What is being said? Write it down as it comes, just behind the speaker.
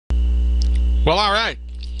Well, all right.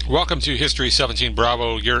 Welcome to History 17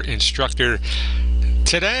 Bravo, your instructor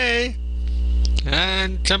today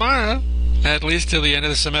and tomorrow, at least till the end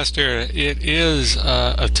of the semester. It is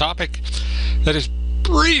a topic that is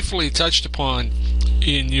briefly touched upon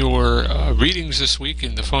in your readings this week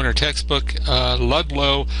in the phone or textbook,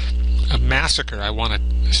 Ludlow Massacre. I want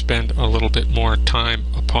to spend a little bit more time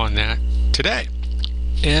upon that today.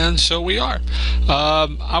 And so we are.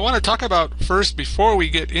 I want to talk about first, before we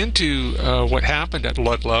get into what happened at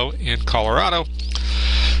Ludlow in Colorado,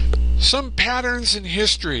 some patterns in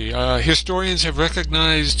history. Historians have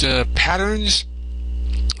recognized patterns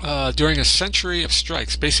during a century of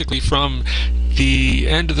strikes, basically from the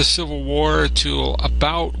end of the Civil War to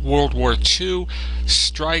about World War II.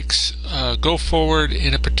 Strikes go forward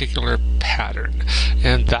in a particular pattern,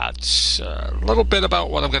 and that's a little bit about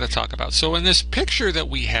what I'm going to talk about. So in this picture that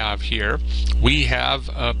we have here, we have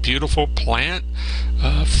a beautiful plant,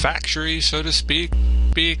 factory, so to speak.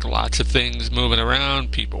 Lots of things moving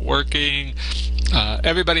around, people working,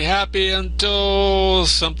 everybody happy until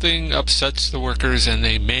something upsets the workers and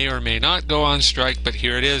they may or may not go on strike. But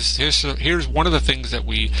here it is. Here's one of the things that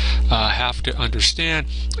we have to understand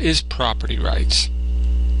is property rights.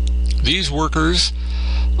 These workers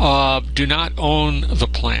do not own the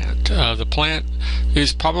plant. The plant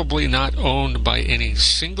is probably not owned by any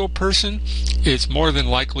single person. It's more than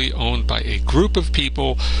likely owned by a group of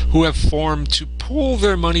people who have formed to pool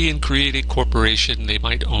their money and create a corporation. They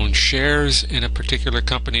might own shares in a particular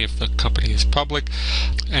company if the company is public.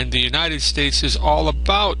 And the United States is all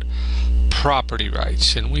about property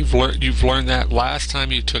rights, and you've learned that last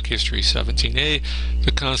time you took History 17A.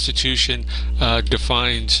 The Constitution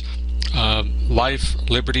defines life,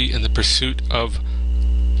 liberty, and the pursuit of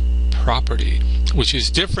property, which is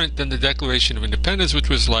different than the Declaration of Independence, which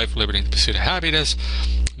was life, liberty, and the pursuit of happiness.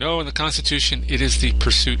 No, in the Constitution, it is the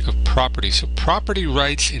pursuit of property. So property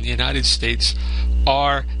rights in the United States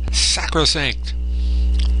are sacrosanct.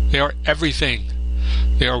 They are everything.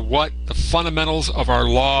 They are what the fundamentals of our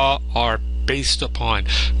law are based upon,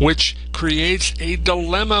 which creates a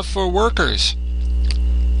dilemma for workers.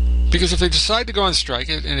 Because if they decide to go on strike,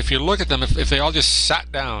 and if you look at them, if they all just sat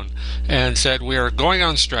down and said, we are going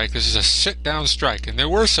on strike, this is a sit-down strike, and there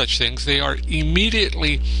were such things, they are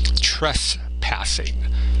immediately trespassing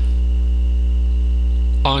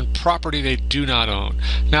on property they do not own.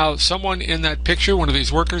 Now, someone in that picture, one of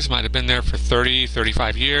these workers, might have been there for 30,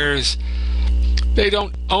 35 years. They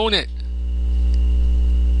don't own it.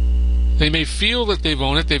 They may feel that they've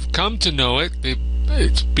owned it, they've come to know it,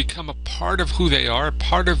 it's become a part of who they are, a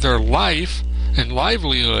part of their life and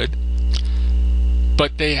livelihood,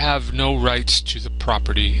 but they have no rights to the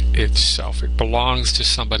property itself. It belongs to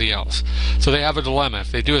somebody else. So they have a dilemma.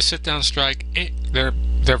 If they do a sit-down strike, they're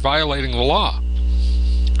violating the law.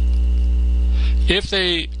 If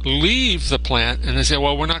they leave the plant and they say,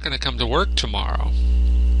 well, we're not going to come to work tomorrow,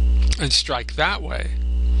 and strike that way,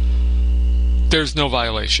 there's no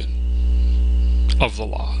violation of the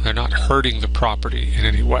law. They're not hurting the property in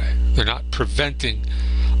any way. They're not preventing.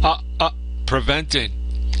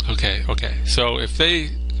 Okay. So if they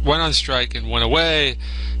went on strike and went away,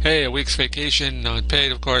 hey, a week's vacation,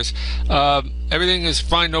 non-paid, of course, everything is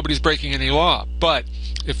fine. Nobody's breaking any law. But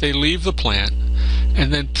if they leave the plant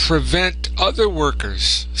and then prevent other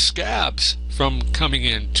workers, scabs, from coming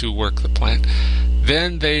in to work the plant,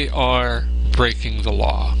 then they are breaking the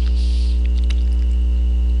law.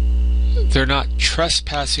 They're not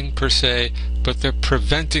trespassing per se, but they're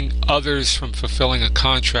preventing others from fulfilling a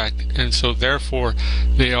contract, and so therefore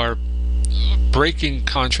they are breaking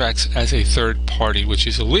contracts as a third party, which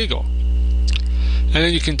is illegal. And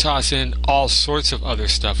then you can toss in all sorts of other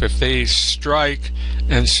stuff. If they strike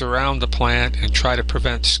and surround the plant and try to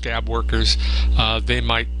prevent scab workers, they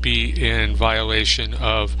might be in violation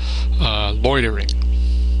of loitering,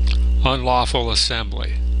 unlawful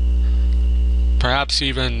assembly, perhaps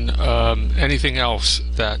even anything else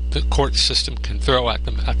that the court system can throw at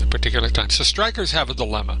them at the particular time. So strikers have a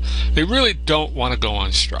dilemma. They really don't want to go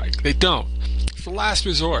on strike. They don't. It's the last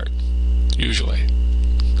resort, usually.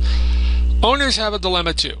 Owners have a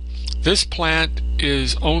dilemma too. This plant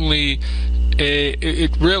is only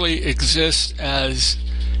it really exists as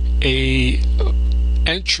a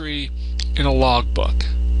entry in a logbook.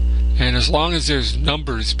 And as long as there's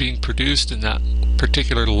numbers being produced in that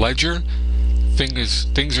particular ledger,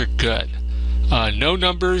 things are good. No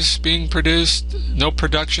numbers being produced, no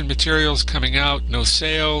production materials coming out, no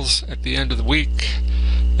sales at the end of the week.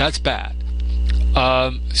 That's bad.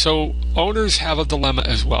 So owners have a dilemma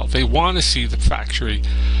as well. They want to see the factory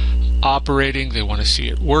operating, they want to see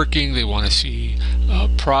it working, they want to see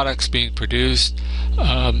products being produced.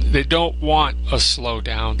 They don't want a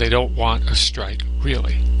slowdown, they don't want a strike,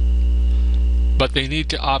 really. But they need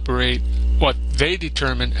to operate what they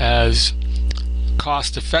determine as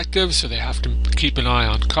cost effective, so they have to keep an eye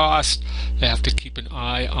on cost, they have to keep an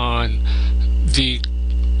eye on the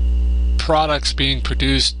products being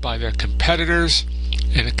produced by their competitors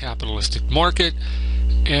in a capitalistic market,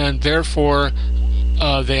 and therefore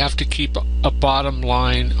they have to keep a bottom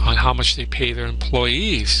line on how much they pay their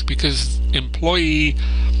employees, because employee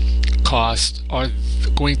costs are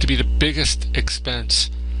going to be the biggest expense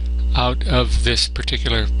out of this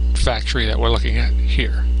particular factory that we're looking at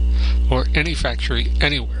here, or any factory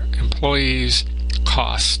anywhere. Employees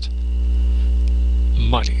cost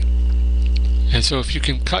money. And so if you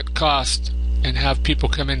can cut costs and have people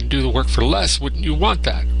come in and do the work for less, wouldn't you want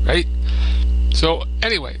that, right? So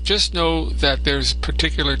anyway, just know that there's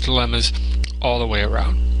particular dilemmas all the way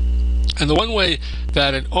around. And the one way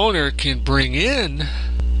that an owner can bring in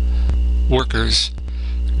workers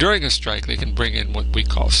during a strike, they can bring in what we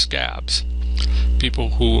call scabs.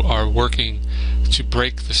 People who are working to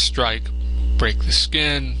break the strike, break the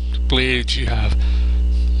skin, bleed. You have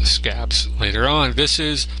scabs later on. This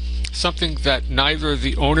is something that neither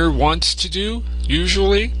the owner wants to do,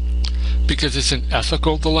 usually, because it's an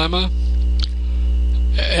ethical dilemma.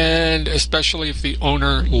 And especially if the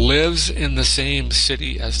owner lives in the same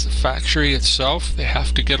city as the factory itself, they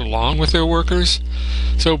have to get along with their workers.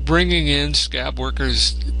 So bringing in scab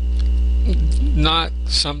workers, not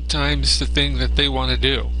sometimes the thing that they want to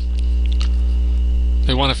do.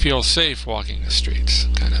 They want to feel safe walking the streets,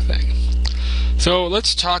 kind of thing. So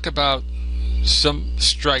let's talk about some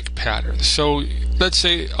strike patterns. So let's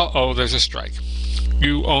say, there's a strike.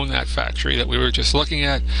 You own that factory that we were just looking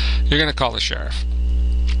at. You're going to call the sheriff.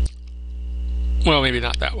 Well, maybe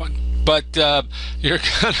not that one, but you're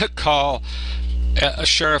going to call a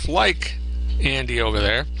sheriff like Andy over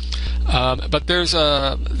there. But there's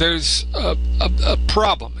a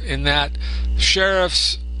problem in that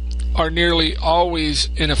sheriffs are nearly always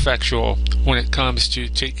ineffectual when it comes to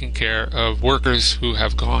taking care of workers who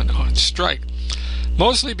have gone on strike.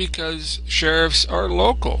 Mostly because sheriffs are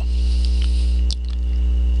local.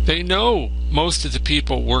 They know most of the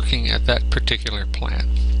people working at that particular plant.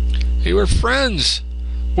 They were friends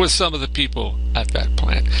with some of the people at that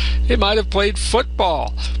plant. They might have played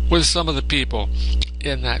football with some of the people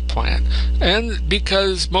in that plant. And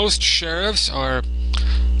because most sheriffs are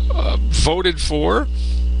voted for,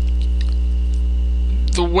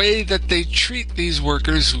 the way that they treat these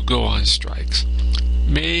workers who go on strikes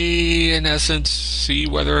may, in essence, see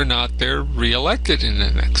whether or not they're reelected in the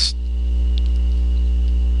next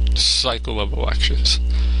cycle of elections.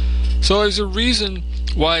 So there's a reason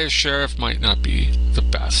why a sheriff might not be the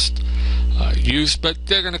best use, but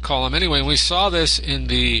they're going to call him anyway. And we saw this in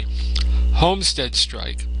the Homestead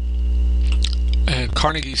strike and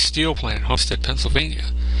Carnegie's steel plant, Homestead, Pennsylvania.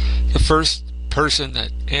 The first person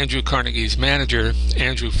that Andrew Carnegie's manager,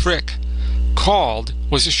 Andrew Frick, called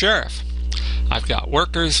was a sheriff. I've got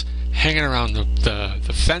workers hanging around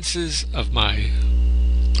the fences of my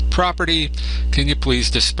property. Can you please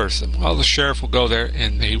disperse them? Well, the sheriff will go there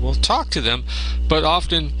and they will talk to them, but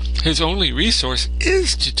often his only resource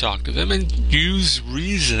is to talk to them and use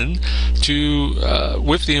reason to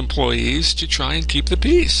with the employees to try and keep the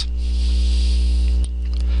peace.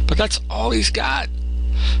 But that's all he's got.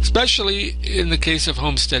 Especially in the case of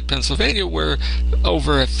Homestead, Pennsylvania, where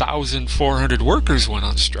over 1,400 workers went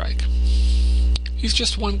on strike. He's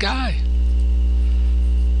just one guy.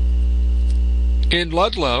 In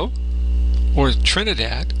Ludlow, or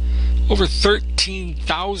Trinidad, over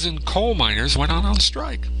 13,000 coal miners went on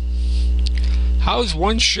strike. How is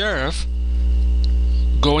one sheriff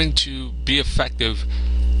going to be effective?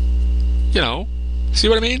 You know, see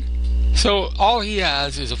what I mean? So all he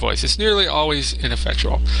has is a voice. It's nearly always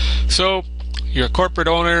ineffectual. So you're a corporate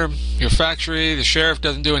owner, your factory, the sheriff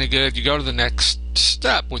doesn't do any good. You go to the next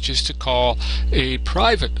step, which is to call a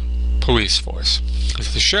private police force.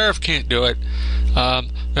 If the sheriff can't do it, then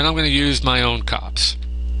I'm going to use my own cops.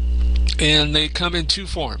 And they come in two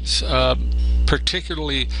forms.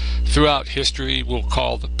 Particularly throughout history, we'll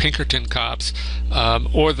call the Pinkerton cops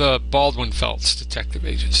or the Baldwin Felts Detective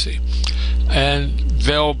Agency. And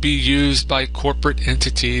they'll be used by corporate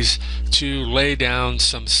entities to lay down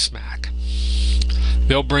some smack.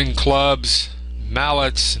 They'll bring clubs,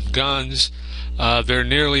 mallets, and guns. They're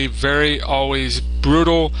nearly very always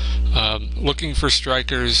brutal, looking for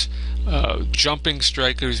strikers jumping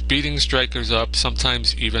strikers, beating strikers up,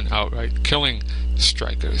 sometimes even outright killing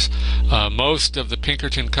strikers. Most of the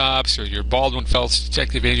Pinkerton cops or your Baldwin Felts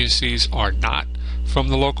detective agencies are not from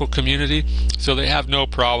the local community, so they have no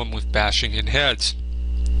problem with bashing in heads.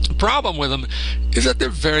 The problem with them is that they're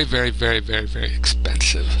very, very, very, very, very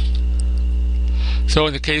expensive. So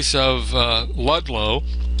in the case of Ludlow,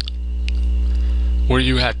 where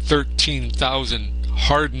you had 13,000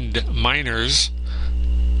 hardened miners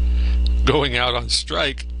going out on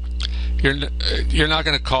strike, you're not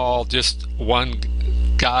going to call just one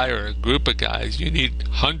guy or a group of guys. You need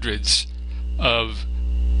hundreds of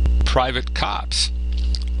private cops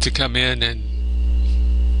to come in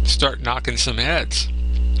and start knocking some heads.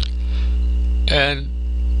 And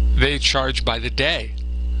they charge by the day.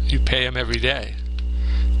 You pay them every day.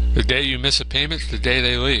 The day you miss a payment, the day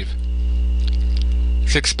they leave.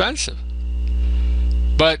 It's expensive.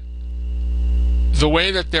 But the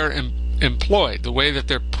way that they're employed, the way that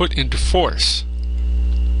they're put into force,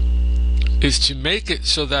 is to make it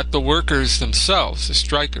so that the workers themselves, the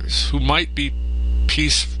strikers, who might be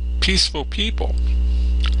peaceful people,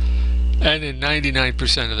 and in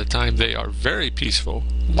 99% of the time they are very peaceful,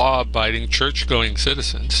 law-abiding, church-going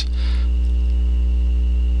citizens,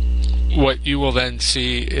 what you will then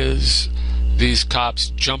see is these cops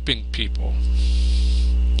jumping people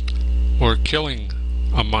or killing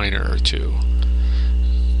a miner or two,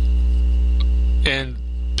 and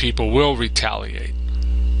people will retaliate.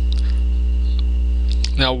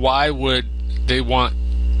 Now, why would they want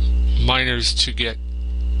miners to get,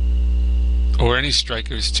 or any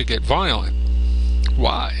strikers to get violent?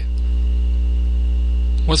 Why?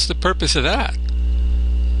 What's the purpose of that?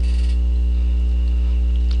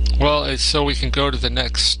 Well, it's so we can go to the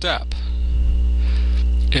next step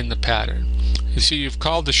in the pattern. You see, you've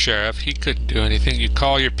called the sheriff. He couldn't do anything. You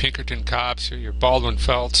call your Pinkerton cops or your Baldwin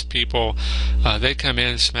Felts people. They come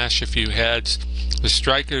in, smash a few heads. The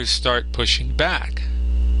strikers start pushing back.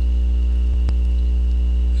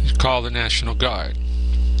 You call the National Guard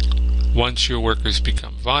once your workers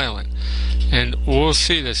become violent. And we'll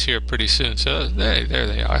see this here pretty soon. So there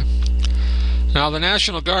they are. Now, the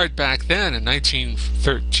National Guard back then in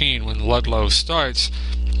 1913, when Ludlow starts,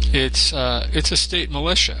 it's a state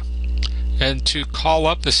militia. And to call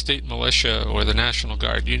up the state militia or the National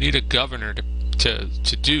Guard, you need a governor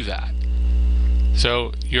to do that.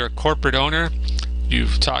 So you're a corporate owner.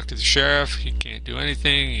 You've talked to the sheriff. He can't do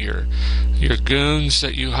anything. Your goons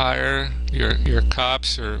that you hire, your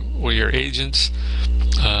cops or your agents,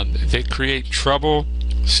 they create trouble.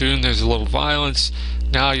 Soon there's a little violence.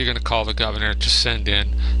 Now you're going to call the governor to send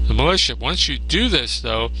in the militia. Once you do this,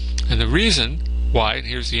 though, and the reason why, and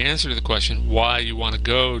here's the answer to the question, why you want to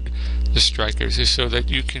goad the strikers, is so that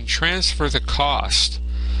you can transfer the cost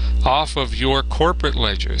off of your corporate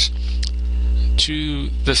ledgers to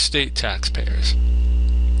the state taxpayers.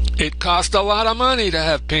 It costs a lot of money to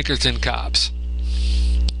have Pinkerton cops.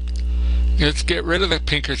 Let's get rid of the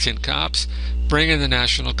Pinkerton cops, bring in the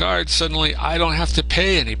National Guard. Suddenly I don't have to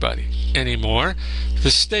pay anybody anymore.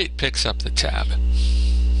 The state picks up the tab.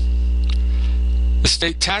 The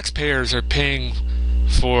state taxpayers are paying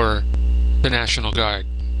for the National Guard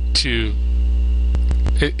to...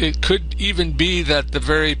 It could even be that the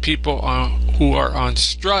very people who are on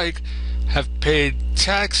strike have paid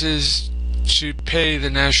taxes to pay the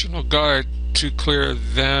National Guard to clear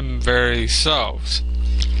them very selves.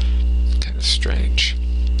 Kind of strange.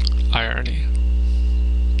 Irony,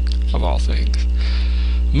 of all things.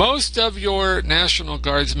 Most of your National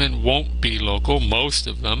Guardsmen won't be local, most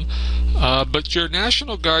of them, but your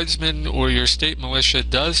National Guardsmen or your state militia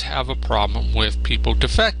does have a problem with people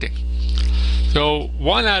defecting. So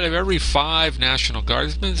 1 out of every 5 National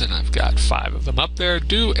Guardsmen, and I've got 5 of them up there,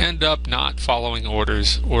 do end up not following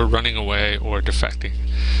orders or running away or defecting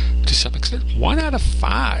to some extent. 1 out of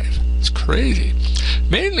 5. It's crazy.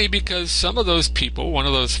 Mainly because some of those people, 1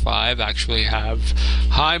 of those 5, actually have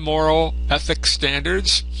high moral ethics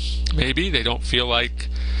standards. Maybe they don't feel like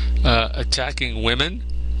attacking women,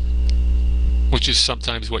 which is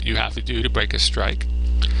sometimes what you have to do to break a strike,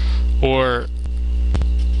 or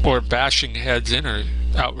bashing heads in or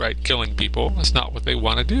outright killing people. That's not what they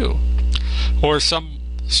want to do. Or some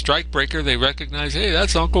strike breaker, they recognize, hey,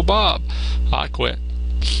 that's Uncle Bob, I quit.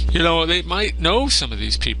 You know, they might know some of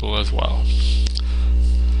these people as well.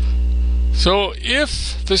 So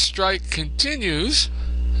if the strike continues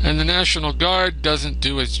and the National Guard doesn't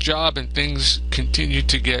do its job and things continue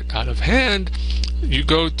to get out of hand, you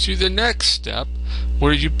go to the next step,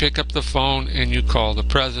 where you pick up the phone and you call the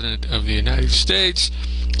President of the United States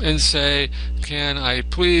and say, can I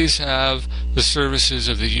please have the services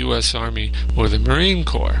of the U.S. Army or the Marine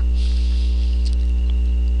Corps?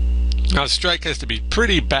 Now, a strike has to be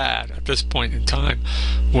pretty bad at this point in time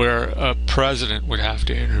where a president would have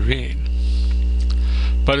to intervene.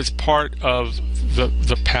 But it's part of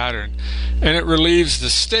the pattern. And it relieves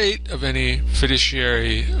the state of any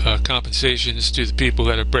fiduciary compensations to the people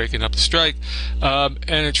that are breaking up the strike, and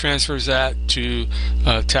it transfers that to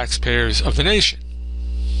taxpayers of the nation.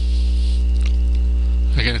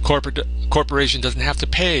 Again, a corporation doesn't have to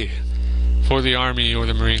pay for the Army or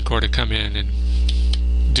the Marine Corps to come in and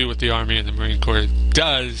do what the Army and the Marine Corps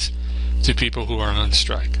does to people who are on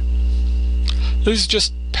strike. These are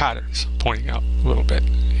just patterns I'm pointing out a little bit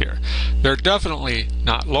here. They're definitely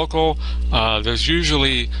not local. There's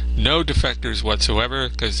usually no defectors whatsoever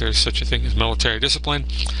because there's such a thing as military discipline,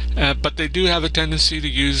 but they do have a tendency to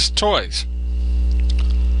use toys.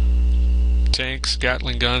 Tanks,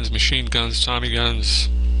 Gatling guns, machine guns, Tommy guns,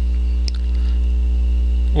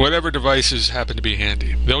 whatever devices happen to be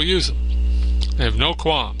handy, they'll use them. They have no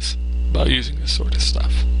qualms about using this sort of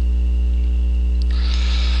stuff.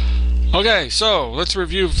 Okay, so let's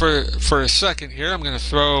review for a second here. I'm going to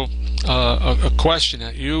throw a question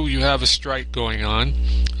at you. You have a strike going on.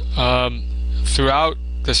 Throughout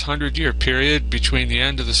this 100-year period between the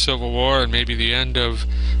end of the Civil War and maybe the end of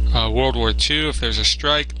World War II, if there's a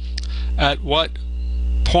strike, at what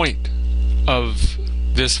point of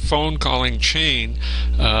this phone calling chain,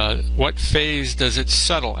 what phase does it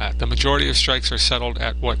settle at? The majority of strikes are settled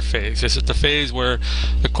at what phase? Is it the phase where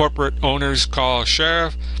the corporate owners call a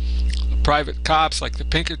sheriff, private cops like the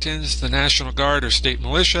Pinkertons, the National Guard or state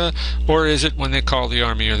militia, or is it when they call the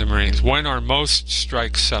Army or the Marines? When are most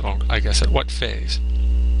strikes settled, I guess, at what phase?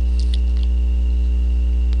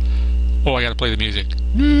 Oh, I gotta play the music.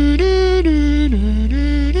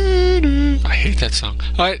 I hate that song.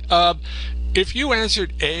 Alright, if you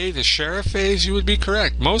answered A, the sheriff phase, you would be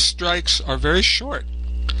correct. Most strikes are very short.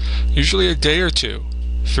 Usually a day or two,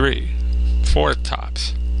 3, 4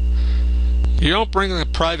 tops. You don't bring the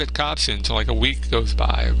private cops in until like a week goes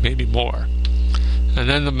by, or maybe more. And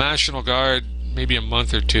then the National Guard, maybe a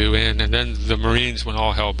month or two in, and then the Marines when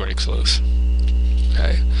all hell breaks loose.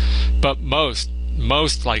 Okay? But most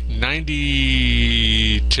like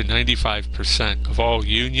 90 to 95% of all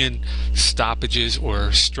union stoppages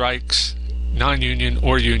or strikes, non-union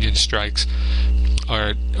or union strikes,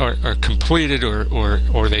 are completed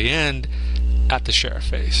or they end at the sheriff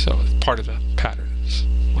phase. So it's part of the patterns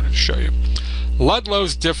I wanted to show you.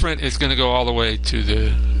 Ludlow's different. It's going to go all the way to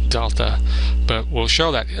the Delta, but we'll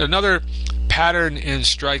show that. Another pattern in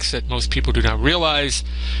strikes that most people do not realize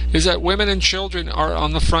is that women and children are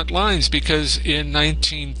on the front lines because in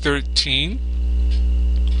 1913,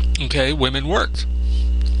 okay, women worked.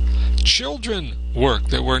 Children worked.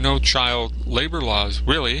 There were no child labor laws,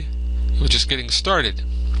 really. It was just getting started.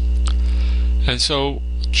 And so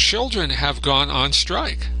children have gone on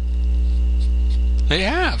strike. They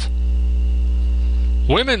have.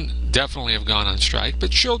 Women definitely have gone on strike, but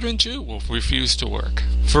children too will refuse to work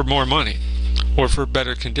for more money or for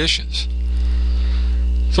better conditions.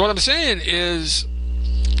 So what I'm saying is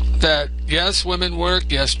that yes, women work,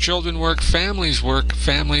 yes, children work, families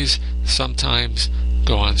sometimes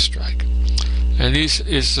go on strike. And this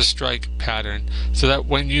is the strike pattern, so that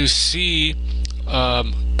when you see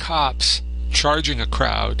cops charging a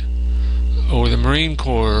crowd, or the Marine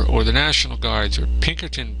Corps, or the National Guards, or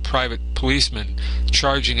Pinkerton private policemen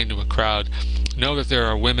charging into a crowd, know that there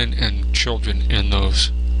are women and children in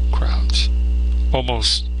those crowds.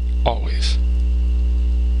 Almost always.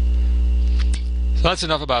 So that's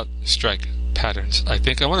enough about strike patterns. I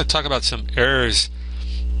think I want to talk about some errors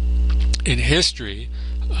in history,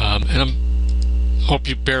 and I hope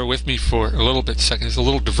you bear with me for a little bit second. There's a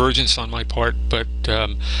little divergence on my part, but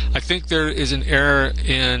I think there is an error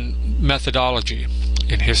in methodology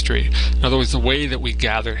in history. In other words, the way that we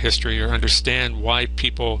gather history or understand why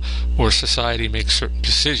people or society make certain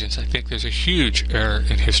decisions. I think there's a huge error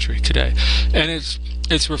in history today. And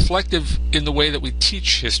it's reflective in the way that we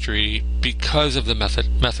teach history because of the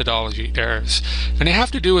methodology errors. And they have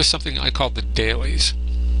to do with something I call the dailies.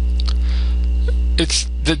 It's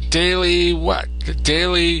the daily what? The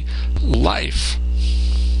daily life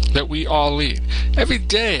that we all lead. Every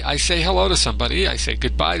day I say hello to somebody, I say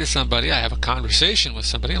goodbye to somebody, I have a conversation with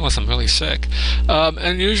somebody, unless I'm really sick.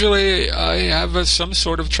 And usually I have some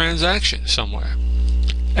sort of transaction somewhere.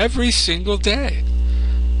 Every single day.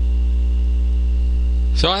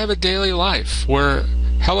 So I have a daily life where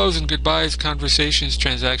hellos and goodbyes, conversations,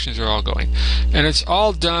 transactions are all going. And it's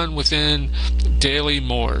all done within daily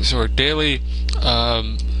mores or daily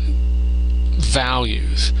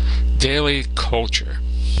values, daily culture.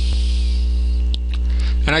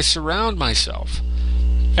 And I surround myself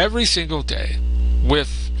every single day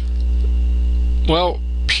with Well,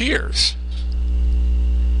 peers,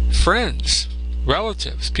 friends,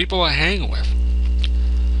 relatives, people I hang with.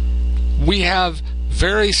 We have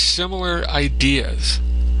very similar ideas,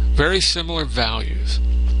 very similar values,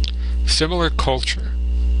 similar culture,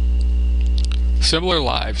 similar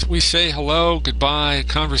lives. We say hello, goodbye,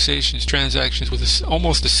 conversations, transactions with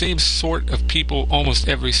almost the same sort of people almost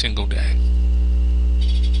every single day.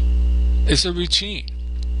 It's a routine.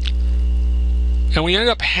 And we end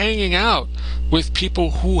up hanging out with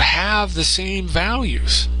people who have the same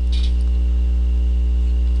values.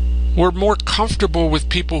 We're more comfortable with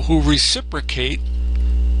people who reciprocate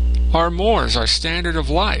our mores, our standard of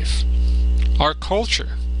life, our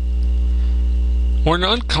culture. We're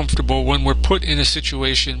uncomfortable when we're put in a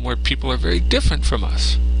situation where people are very different from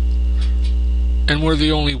us, and we're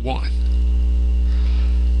the only one.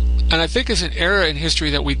 And I think it's an era in history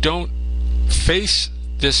that we don't face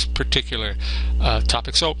this particular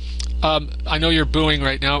topic. So I know you're booing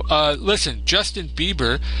right now. Listen, Justin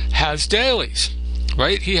Bieber has dailies,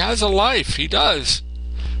 right? He has a life. He does.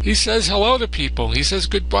 He says hello to people. He says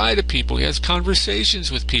goodbye to people. He has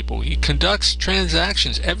conversations with people. He conducts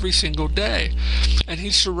transactions every single day. And he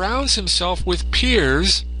surrounds himself with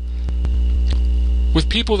peers, with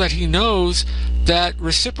people that he knows that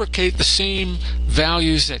reciprocate the same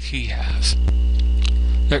values that he has,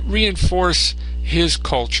 that reinforce his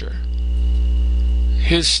culture,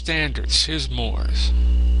 his standards, his mores.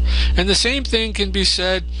 And the same thing can be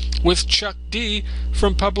said with Chuck D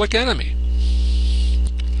from Public Enemy.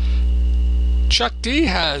 Chuck D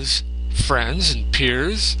has friends and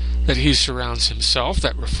peers that he surrounds himself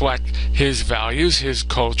that reflect his values, his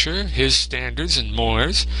culture, his standards and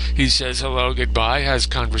mores. He says hello, goodbye, has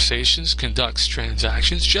conversations, conducts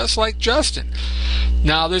transactions, just like Justin.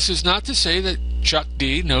 Now, this is not to say that Chuck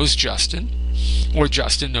D knows Justin, or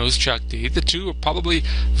Justin knows Chuck D. The two are probably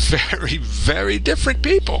very, very different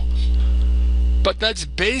people. But that's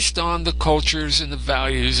based on the cultures and the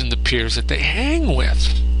values and the peers that they hang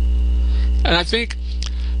with. And I think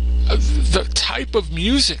the type of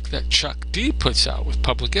music that Chuck D puts out with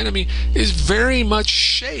Public Enemy is very much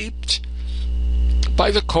shaped by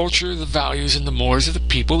the culture, the values, and the mores of the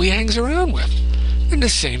people he hangs around with. And the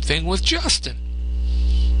same thing with Justin.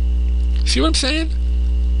 See what I'm saying?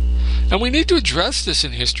 And we need to address this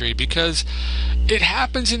in history because it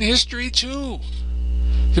happens in history too.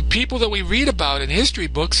 The people that we read about in history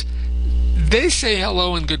books, they say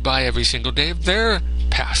hello and goodbye every single day of their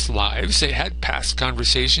past lives. They had past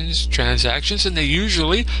conversations, transactions, and they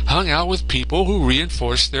usually hung out with people who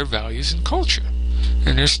reinforced their values and culture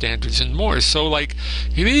and their standards and more. So like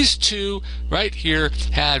these two right here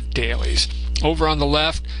had dailies. Over on the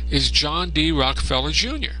left is John D. Rockefeller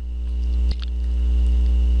Jr.,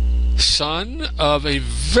 son of a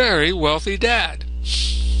very wealthy dad.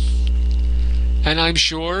 And I'm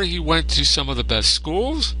sure he went to some of the best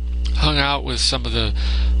schools, hung out with some of the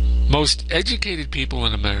most educated people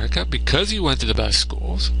in America because he went to the best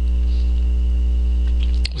schools,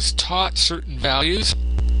 was taught certain values,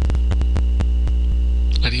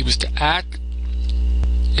 and he was to act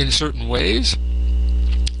in certain ways.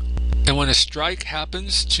 And when a strike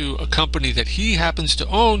happens to a company that he happens to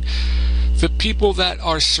own, the people that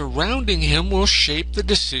are surrounding him will shape the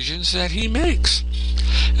decisions that he makes.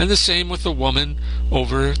 And the same with the woman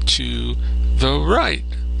over to the right.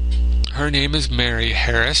 Her name is Mary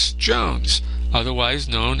Harris Jones, otherwise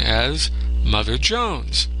known as Mother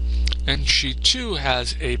Jones. And she too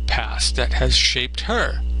has a past that has shaped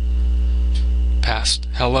her. Past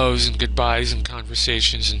hellos and goodbyes and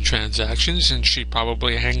conversations and transactions, and she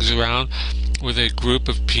probably hangs around with a group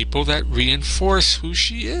of people that reinforce who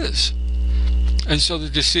she is. And so the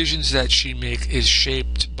decisions that she makes is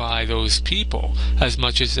shaped by those people as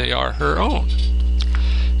much as they are her own.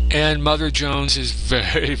 And Mother Jones is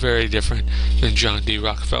very, very different than John D.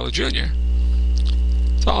 Rockefeller Jr.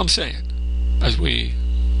 That's all I'm saying as we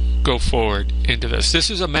go forward into this. This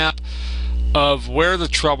is a map of where the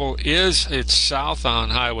trouble is. It's south on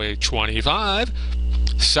Highway 25,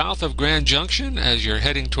 south of Grand Junction as you're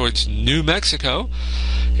heading towards New Mexico,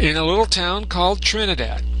 in a little town called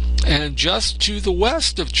Trinidad. And just to the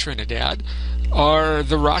west of Trinidad are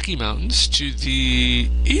the Rocky Mountains. To the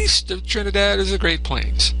east of Trinidad is the Great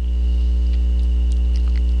Plains.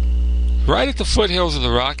 Right at the foothills of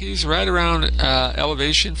the Rockies, right around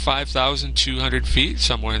elevation 5,200 feet,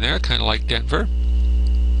 somewhere in there, kind of like Denver.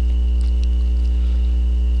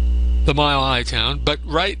 The Mile High town, but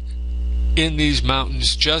right in these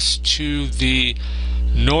mountains just to the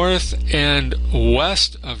north and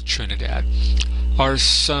west of Trinidad are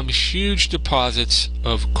some huge deposits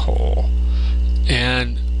of coal.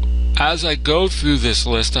 And as I go through this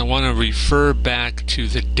list, I want to refer back to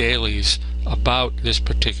the dailies about this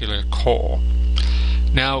particular coal.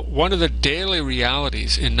 Now, one of the daily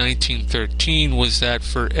realities in 1913 was that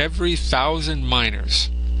for every 1,000 miners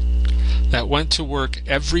that went to work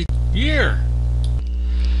every year,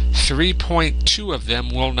 3.2 of them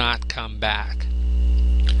will not come back.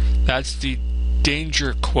 That's the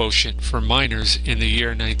danger quotient for miners in the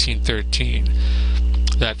year 1913.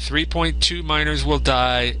 That 3.2 miners will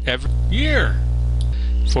die every year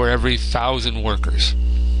for every 1,000 workers.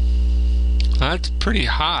 That's pretty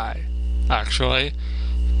high, actually,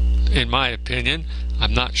 in my opinion.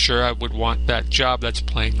 I'm not sure I would want that job that's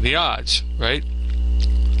playing the odds, right?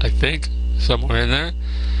 I think somewhere in there.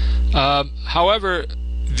 However,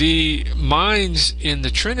 the mines in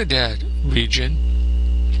the Trinidad region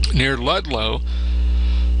near Ludlow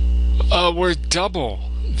were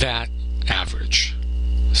double that average.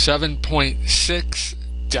 7.6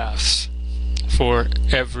 deaths for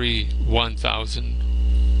every 1,000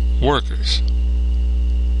 workers.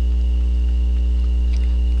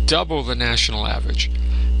 Double the national average.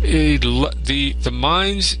 The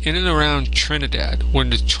mines in and around Trinidad were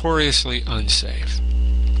notoriously unsafe.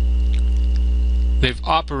 They've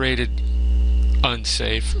operated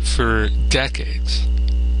unsafe for decades.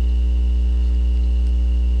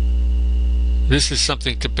 This is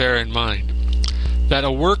something to bear in mind. That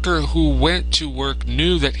a worker who went to work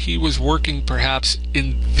knew that he was working perhaps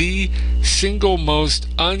in the single most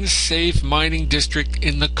unsafe mining district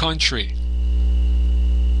in the country.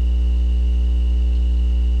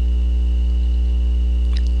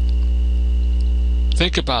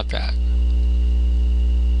 Think about that.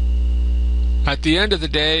 At the end of the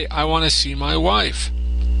day, I want to see my wife.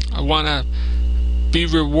 I want to be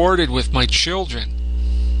rewarded with my children.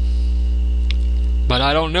 But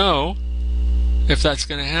I don't know if that's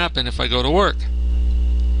going to happen if I go to work.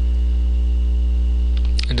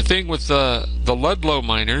 And the thing with the Ludlow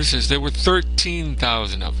miners is there were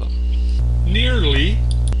 13,000 of them. Nearly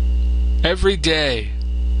every day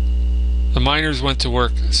the miners went to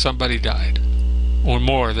work, somebody died. Or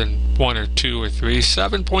more than 1 or 2 or 3,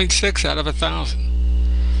 7.6 out of 1,000.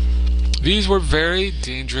 These were very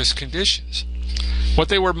dangerous conditions. What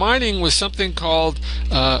they were mining was something called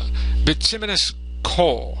bituminous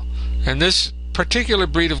coal. And this particular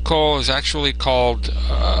breed of coal is actually called,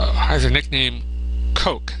 has a nickname,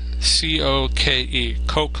 coke. C-O-K-E,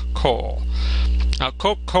 coke coal. Now,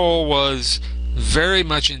 coke coal was very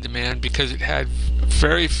much in demand because it had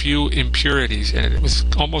very few impurities in it. It was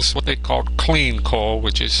almost what they called clean coal,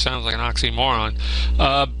 which sounds like an oxymoron,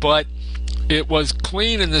 but it was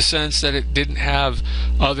clean in the sense that it didn't have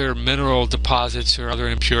other mineral deposits or other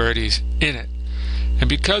impurities in it. And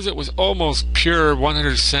because it was almost pure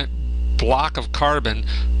 100% block of carbon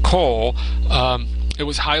coal, it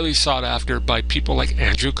was highly sought after by people like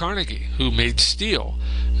Andrew Carnegie, who made steel.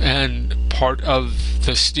 And part of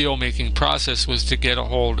the steel making process was to get a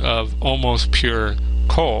hold of almost pure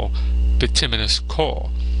coal, bituminous coal.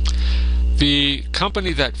 The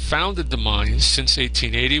company that founded the mines since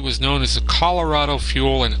 1880 was known as the Colorado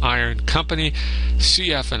Fuel and Iron Company,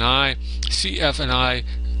 CF&I. CF&I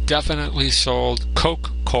definitely sold coke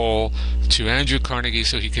coal to Andrew Carnegie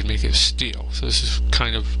so he could make his steel. So this is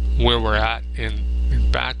kind of where we're at in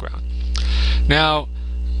background. Now,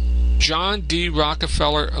 John D.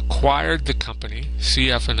 Rockefeller acquired the company,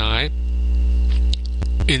 CF&I,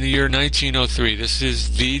 in the year 1903. This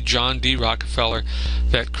is the John D. Rockefeller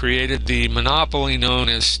that created the monopoly known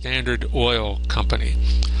as Standard Oil Company.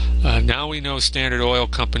 Now we know Standard Oil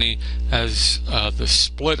Company as the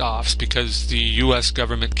split-offs because the U.S.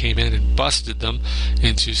 government came in and busted them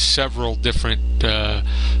into several different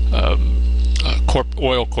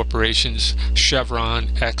oil corporations: Chevron,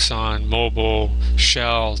 Exxon, Mobil,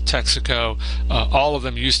 Shell, Texaco. All of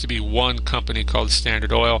them used to be one company called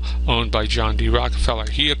Standard Oil, owned by John D.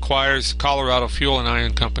 Rockefeller. He acquires the Colorado Fuel and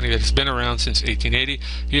Iron Company that has been around since 1880.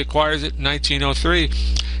 He acquires it in 1903.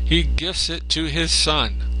 He gifts it to his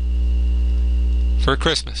son for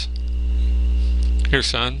Christmas. Here,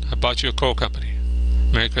 son, I bought you a coal company.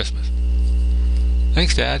 Merry Christmas.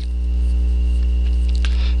 Thanks, Dad.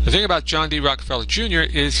 The thing about John D. Rockefeller Jr.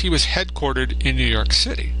 is he was headquartered in New York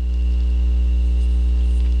City.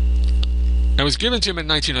 It was given to him in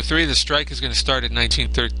 1903. The strike is going to start in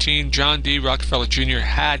 1913. John D. Rockefeller Jr.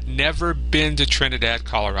 had never been to Trinidad,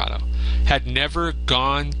 Colorado. Had never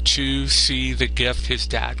gone to see the gift his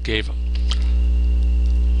dad gave him.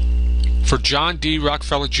 For John D.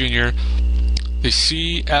 Rockefeller Jr., the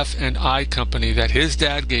CF&I company that his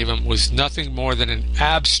dad gave him was nothing more than an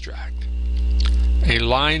abstract, a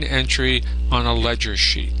line entry on a ledger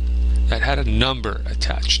sheet. that had a number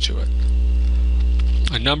attached to it.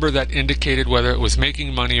 A number that indicated whether it was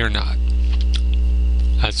making money or not.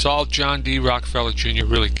 That's all John D. Rockefeller Jr.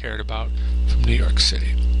 really cared about from New York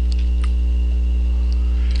City.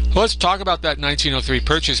 Well, let's talk about that 1903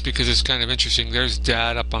 purchase because it's kind of interesting. There's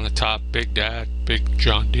Dad up on the top, Big Dad, Big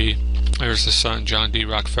John D. There's the son, John D.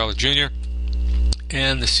 Rockefeller Jr.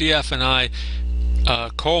 And the CF&I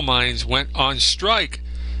coal mines went on strike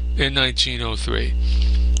in 1903.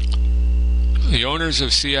 The owners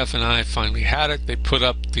of CF&I finally had it. They put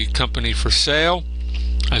up the company for sale,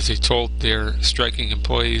 as they told their striking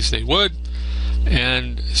employees they would,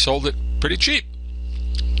 and sold it pretty cheap.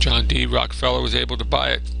 John D. Rockefeller was able to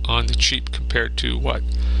buy it on the cheap compared to what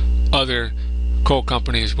other coal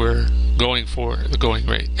companies were going for, the going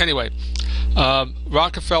rate. Anyway,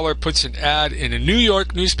 Rockefeller puts an ad in a New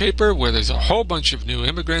York newspaper where there's a whole bunch of new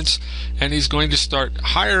immigrants, and he's going to start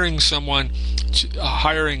hiring some of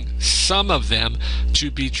them to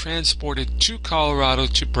be transported to Colorado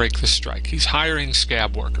to break the strike. He's hiring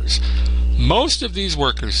scab workers. Most of these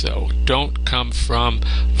workers, though, don't come from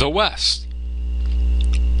the West.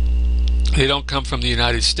 They don't come from the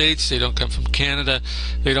United States, they don't come from Canada,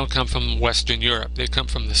 they don't come from Western Europe. They come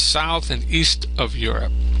from the South and East of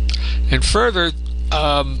Europe. And further,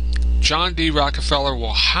 John D. Rockefeller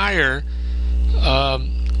will hire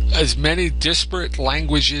as many disparate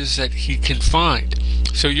languages that he can find.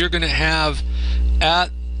 So you're going to have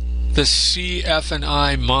at the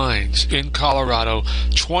CF&I mines in Colorado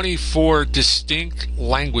 24 distinct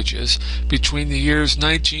languages between the years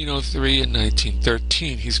 1903 and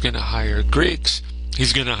 1913. He's going to hire Greeks,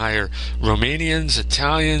 he's going to hire Romanians,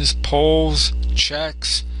 Italians, Poles,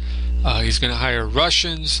 Czechs, he's going to hire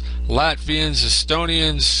Russians, Latvians,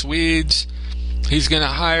 Estonians, Swedes. He's going to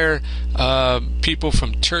hire people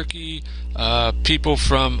from Turkey, people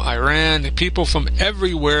from Iran, people from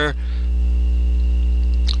everywhere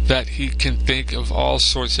that he can think of, all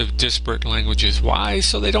sorts of disparate languages. Why?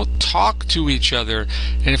 So they don't talk to each other.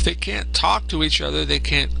 And if they can't talk to each other, they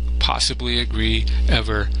can't possibly agree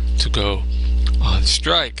ever to go on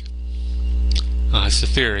strike. That's the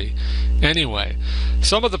theory. Anyway,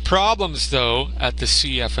 some of the problems, though, at the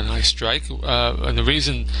CF&I strike, and the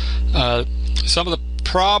reason some of the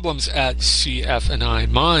problems at CF&I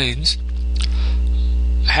mines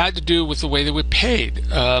had to do with the way they were paid.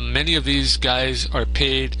 Many of these guys are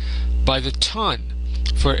paid by the ton.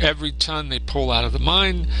 For every ton they pull out of the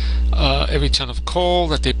mine, every ton of coal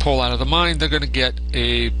that they pull out of the mine, they're going to get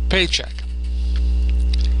a paycheck.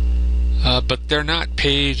 But they're not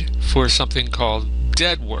paid for something called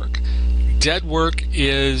dead work. Dead work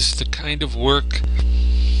is the kind of work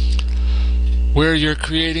where you're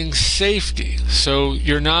creating safety. So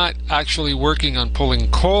you're not actually working on pulling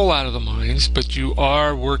coal out of the mines, but you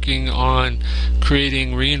are working on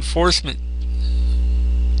creating reinforcement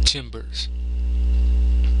timbers,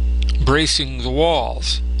 bracing the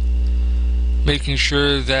walls, making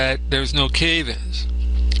sure that there's no cave-ins,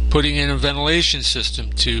 putting in a ventilation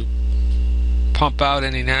system to pump out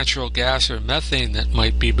any natural gas or methane that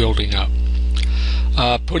might be building up,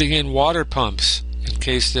 putting in water pumps in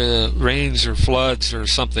case the rains or floods or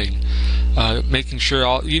something, making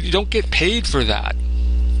sure you don't get paid for that.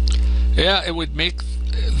 Yeah, it would make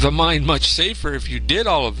the mine much safer if you did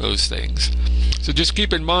all of those things. So just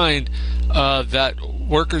keep in mind that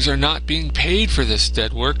workers are not being paid for this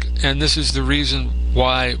dead work, and this is the reason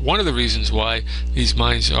why, one of the reasons why these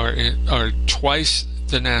mines are twice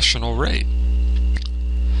the national rate.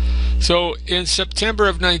 So in September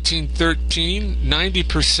of 1913,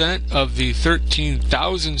 90% of the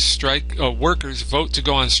 13,000 strike workers vote to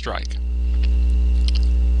go on strike.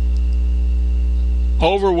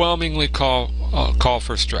 Overwhelmingly call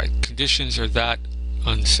for strike. Conditions are that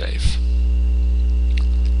unsafe.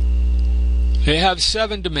 They have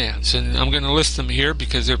 7 demands, and I'm going to list them here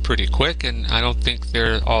because they're pretty quick, and I don't think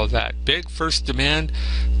they're all that big. First demand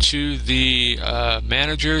to the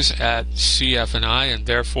managers at CF&I, and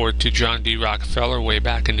therefore to John D. Rockefeller way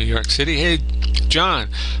back in New York City. Hey, John,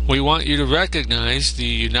 we want you to recognize the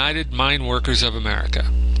United Mine Workers of America.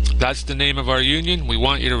 That's the name of our union. We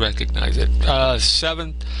want you to recognize it.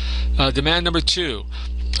 Demand number 2,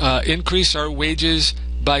 increase our wages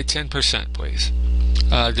by 10%, please.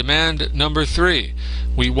 Demand number 3,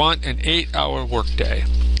 we want an 8-hour workday.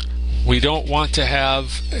 We don't want to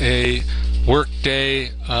have a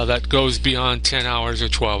workday that goes beyond 10 hours or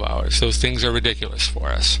 12 hours. Those things are ridiculous for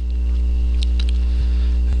us.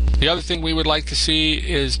 The other thing we would like to see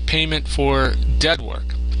is payment for dead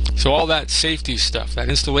work. So all that safety stuff, that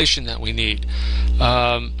installation that we need,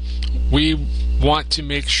 we want to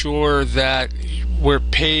make sure that we're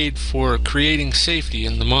paid for creating safety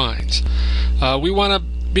in the mines. We want to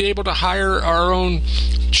be able to hire our own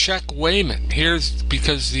check weighman. Here's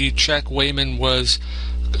because the check weighman was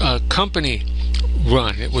company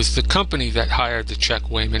run. It was the company that hired the check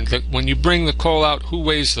weighman. When you bring the coal out, who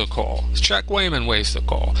weighs the coal? The check weighman weighs the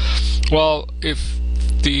coal. Well, if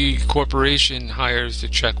the corporation hires the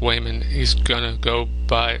check weighman, he's gonna go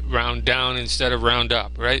by round down instead of round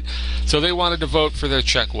up, right? So they wanted to vote for their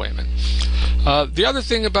check weighman. The other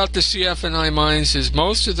thing about the CF&I mines is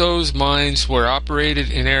most of those mines were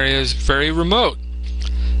operated in areas very remote,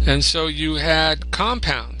 and so you had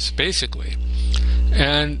compounds basically.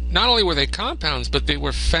 And not only were they compounds, but they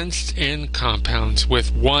were fenced-in compounds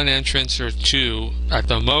with one entrance or two at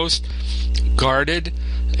the most, guarded,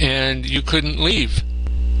 and you couldn't leave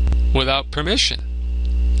without permission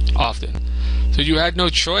often. So you had no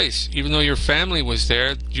choice. Even though your family was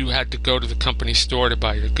there, you had to go to the company store to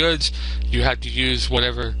buy your goods. You had to use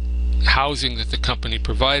whatever housing that the company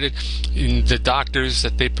provided, in the doctors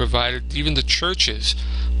that they provided. Even the churches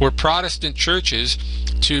were Protestant churches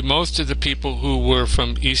to most of the people who were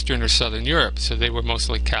from Eastern or Southern Europe, so they were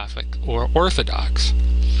mostly Catholic or Orthodox.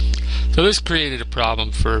 So this created a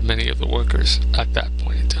problem for many of the workers at that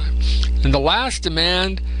point in time. And the last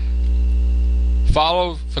demand: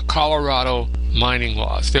 follow the Colorado mining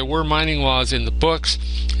laws. There were mining laws in the books.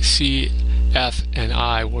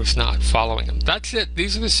 CF&I was not following them. That's it.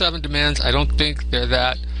 These are the 7 demands. I don't think they're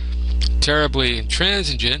that terribly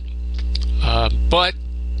intransigent, but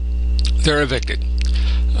they're evicted.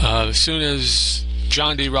 As soon as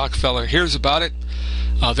John D. Rockefeller hears about it,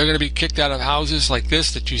 they're going to be kicked out of houses like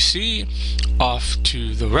this that you see off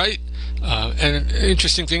to the right. And an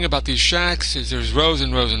interesting thing about these shacks is there's rows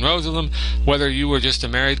and rows and rows of them. Whether you were just a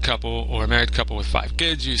married couple or a married couple with 5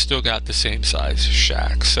 kids, you still got the same size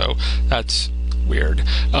shack. So that's weird.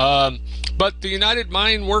 But the United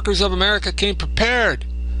Mine Workers of America came prepared.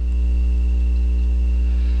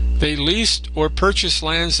 They leased or purchased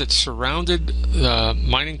lands that surrounded the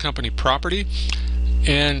mining company property.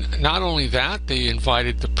 And not only that, they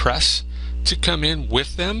invited the press to come in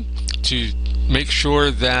with them to make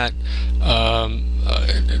sure that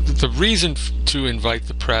the reason to invite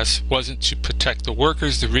the press wasn't to protect the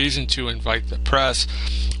workers. The reason to invite the press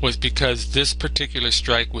was because this particular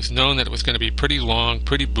strike was known that it was going to be pretty long,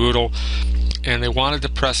 pretty brutal, and they wanted the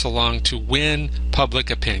press along to win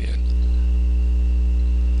public opinion.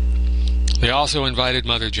 They also invited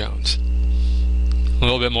Mother Jones. A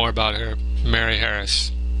little bit more about her, Mary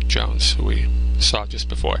Harris Jones, who we saw just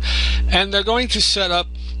before. And they're going to set up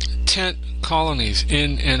tent colonies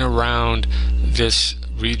in and around this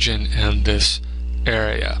region and this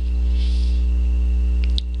area.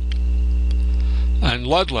 And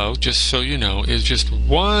Ludlow, just so you know, is just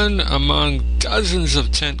one among dozens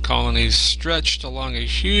of tent colonies stretched along a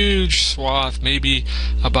huge swath, maybe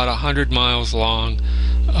about 100 miles long,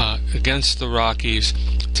 against the Rockies,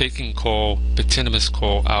 taking coal, bituminous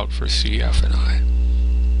coal, out for CF&I.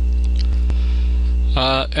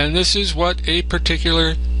 And this is what a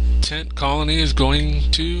particular tent colony is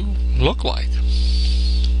going to look like,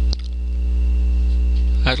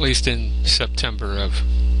 at least in September of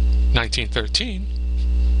 1913.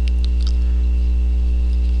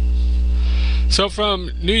 So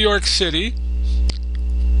from New York City,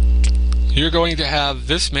 you're going to have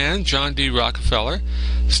this man, John D. Rockefeller,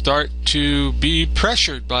 start to be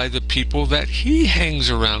pressured by the people that he hangs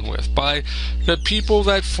around with, by the people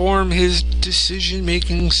that form his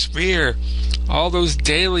decision-making sphere. All those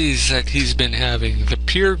dailies that he's been having, the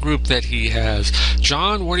peer group that he has.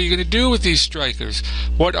 John, what are you going to do with these strikers?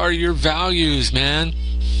 What are your values, man?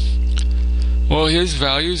 Well, his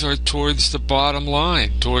values are towards the bottom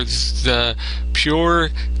line, towards the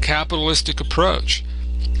pure capitalistic approach.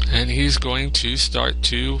 And he's going to start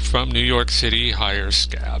to, from New York City, hire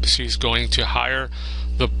scabs. He's going to hire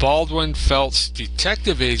the Baldwin Felts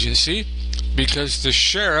Detective Agency, because the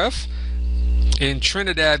sheriff in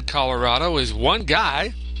Trinidad, Colorado is one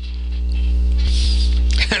guy,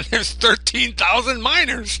 and there's 13,000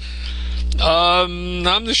 miners. I'm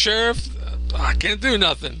the sheriff. I can't do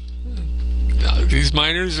nothing. These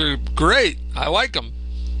miners are great. I like them.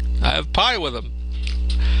 I have pie with them.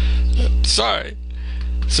 Sorry.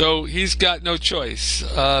 So he's got no choice.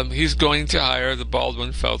 He's going to hire the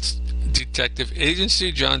Baldwin Felts Detective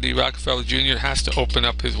Agency. John D. Rockefeller Jr. has to open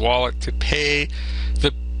up his wallet to pay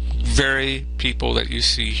the very people that you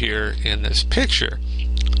see here in this picture.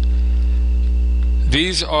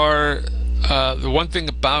 These are the one thing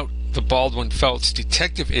about the Baldwin Felts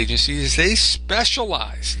Detective Agency is they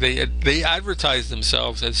specialize. They advertise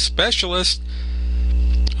themselves as specialists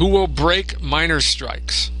who will break miners'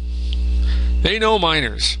 strikes. They know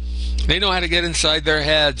miners. They know how to get inside their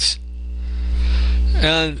heads.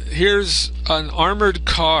 And here's an armored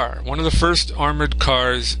car, one of the first armored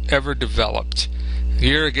cars ever developed. The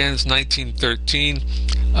year again is 1913.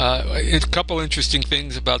 A couple interesting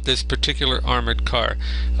things about this particular armored car.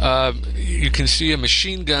 You can see a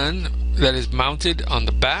machine gun that is mounted on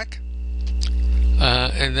the back.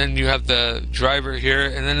 And then you have the driver here.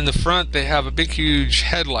 And then in the front they have a big huge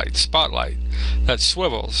headlight, spotlight, that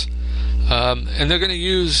swivels. And they're going to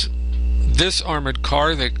use this armored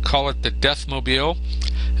car. They call it the Deathmobile,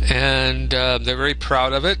 and they're very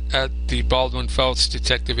proud of it at the Baldwin Felts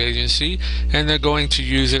Detective Agency, and they're going to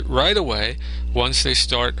use it right away once they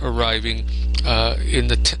start arriving in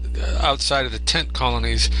the outside of the tent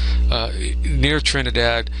colonies near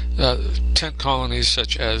Trinidad, tent colonies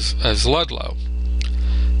such as Ludlow.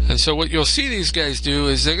 And so what you'll see these guys do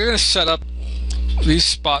is they're going to set up these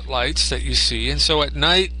spotlights that you see, and so at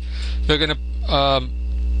night they're going to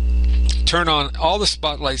turn on all the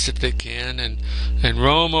spotlights that they can and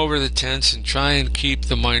roam over the tents and try and keep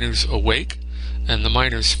the miners awake and the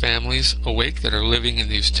miners' families awake that are living in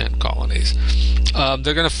these tent colonies.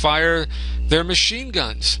 They're going to fire their machine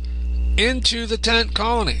guns into the tent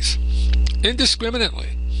colonies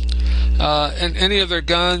indiscriminately. And any of their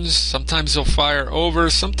guns, sometimes they'll fire over,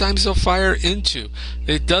 sometimes they'll fire into.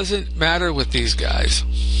 It doesn't matter with these guys.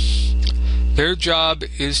 Their job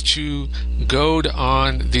is to goad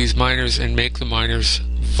on these miners and make the miners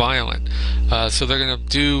violent. So they're going to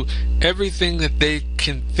do everything that they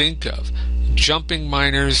can think of. Jumping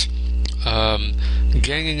miners,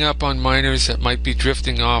 ganging up on miners that might be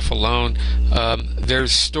drifting off alone.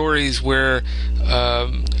 There's stories where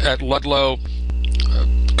at Ludlow,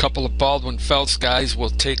 a couple of Baldwin Felts guys will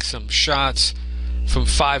take some shots from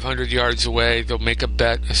 500 yards away. They'll make a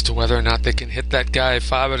bet as to whether or not they can hit that guy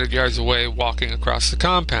 500 yards away walking across the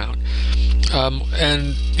compound.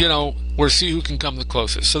 And, you know, we'll see who can come the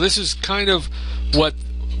closest. So this is kind of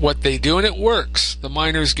what they do, and it works. The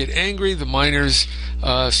miners get angry. The miners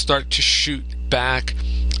start to shoot back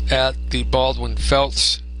at the Baldwin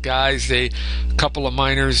Felts guys. A couple of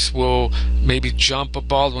miners will maybe jump a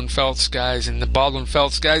Baldwin Felts guys, and the Baldwin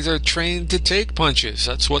Felts guys are trained to take punches.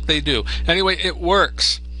 That's what they do. Anyway, it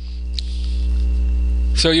works.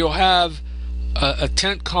 So you'll have a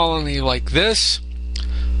tent colony like this,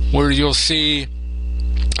 where you'll see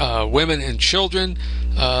women and children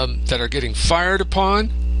that are getting fired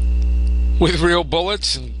upon with real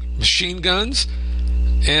bullets and machine guns,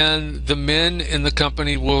 and the men in the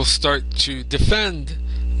company will start to defend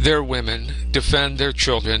their women, defend their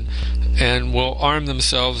children, and will arm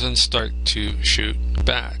themselves and start to shoot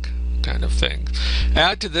back, kind of thing.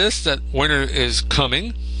 Add to this that winter is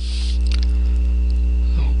coming.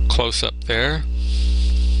 Close up there.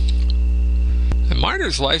 And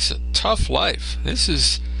miner's life's a tough life. This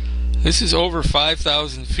is over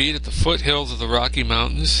 5,000 feet at the foothills of the Rocky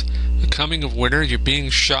Mountains. The coming of winter, you're being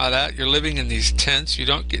shot at, you're living in these tents, you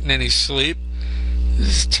don't get any sleep.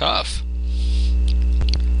 This is tough.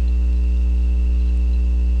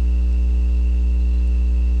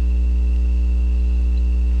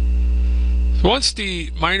 Once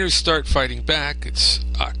the miners start fighting back, it's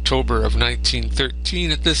October of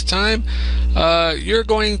 1913 at this time, you're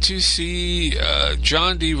going to see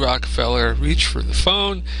John D. Rockefeller reach for the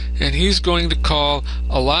phone, and he's going to call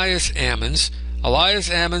Elias Ammons. Elias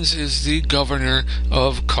Ammons is the governor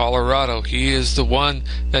of Colorado. He is the one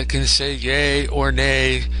that can say yay or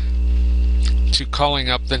nay to calling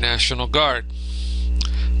up the National Guard,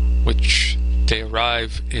 which they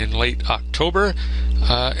arrive in late October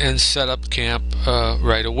and set up camp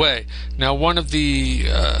right away. Now, one of the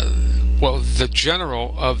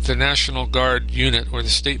general of the National Guard unit, or the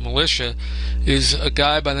state militia, is a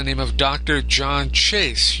guy by the name of Dr. John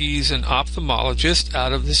Chase. He's an ophthalmologist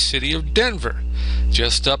out of the city of Denver,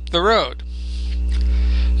 just up the road.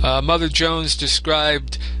 Mother Jones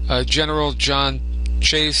described General John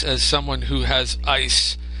Chase as someone who has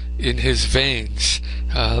ice in his veins.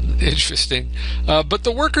 Interesting. But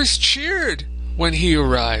the workers cheered when he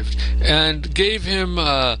arrived and gave him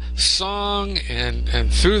a song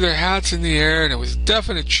and threw their hats in the air, and it was a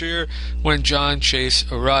definite cheer when John Chase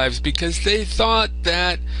arrives, because they thought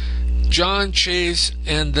that John Chase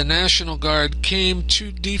and the National Guard came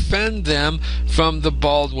to defend them from the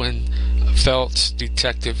Baldwin Felts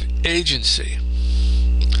Detective Agency.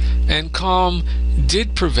 And calm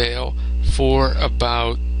did prevail for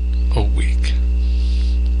about a week,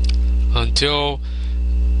 until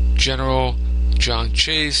General John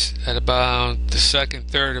Chase, at about the 2nd,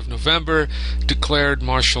 3rd of November, declared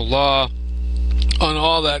martial law on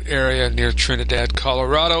all that area near Trinidad,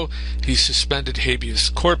 Colorado. He suspended habeas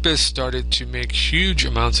corpus, started to make huge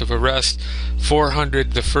amounts of arrests,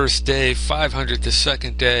 400 the first day, 500 the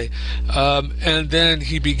second day, and then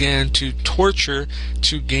he began to torture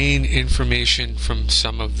to gain information from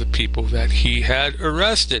some of the people that he had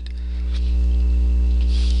arrested.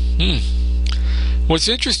 What's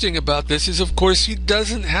interesting about this is, of course, he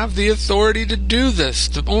doesn't have the authority to do this.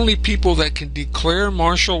 The only people that can declare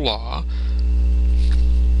martial law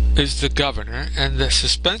is the governor, and the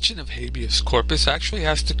suspension of habeas corpus actually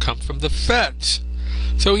has to come from the feds.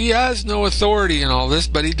 So he has no authority in all this,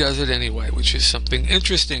 but he does it anyway, which is something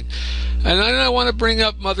interesting. And then I want to bring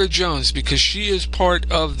up Mother Jones, because she is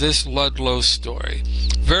part of this Ludlow story.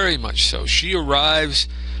 Very much so. She arrives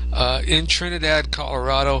in Trinidad,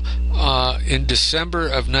 Colorado in December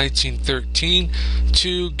of 1913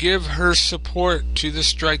 to give her support to the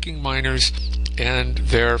striking miners and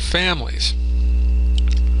their families.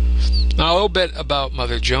 Now, a little bit about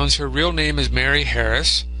Mother Jones. Her real name is Mary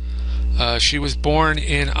Harris. She was born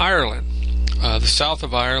in Ireland, the south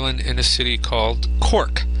of Ireland, in a city called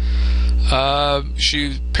Cork.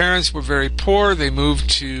 Parents were very poor. They moved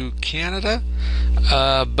to Canada,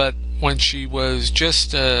 but when she was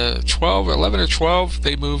just 11 or 12,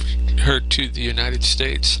 they moved her to the United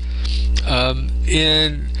States.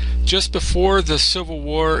 Just before the Civil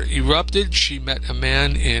War erupted, she met a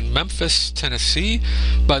man in Memphis, Tennessee,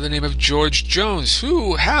 by the name of George Jones,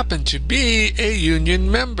 who happened to be a union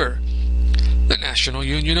member, the National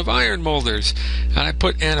Union of Iron Molders. And I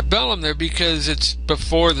put antebellum there because it's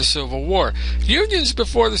before the Civil War. Unions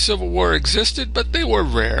before the Civil War existed, but they were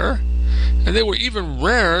rare. And they were even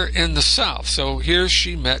rarer in the South. So here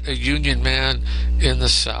she met a Union man in the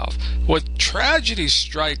South. What tragedy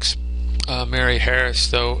strikes Mary Harris,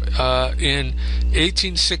 though, in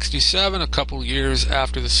 1867, a couple years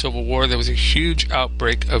after the Civil War, there was a huge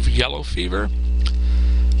outbreak of yellow fever.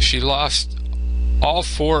 She lost all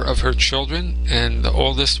 4 of her children, and the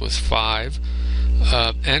oldest was 5,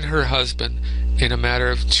 and her husband in a matter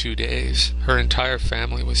of 2 days. Her entire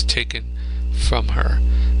family was taken from her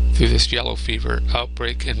through this yellow fever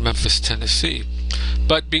outbreak in Memphis, Tennessee.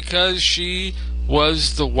 But because she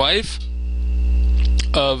was the wife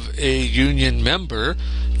of a union member,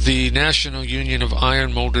 the National Union of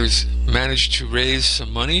Iron Molders managed to raise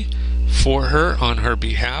some money for her on her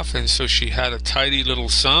behalf, and so she had a tidy little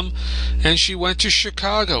sum, and she went to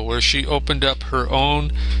Chicago, where she opened up her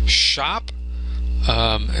own shop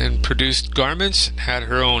and produced garments, and had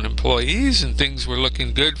her own employees, and things were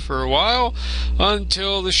looking good for a while,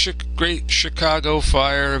 until the Great Chicago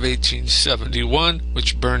Fire of 1871,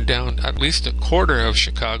 which burned down at least a quarter of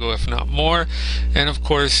Chicago, if not more. And of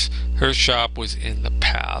course, her shop was in the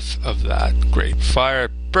path of that great fire.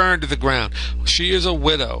 It burned to the ground. She is a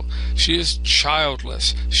widow. She is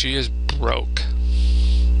childless. She is broke.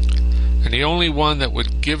 And the only one that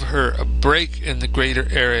would give her a break in the greater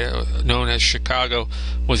area known as Chicago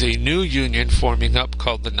was a new union forming up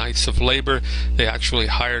called the Knights of Labor. They actually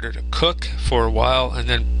hired her to cook for a while, and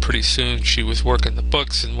then pretty soon she was working the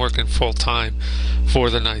books and working full-time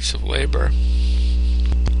for the Knights of Labor.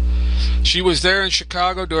 She was there in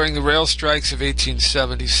Chicago during the rail strikes of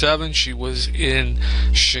 1877. She was in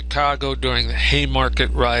Chicago during the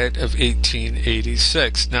Haymarket riot of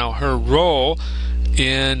 1886. Now, her role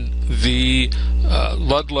in the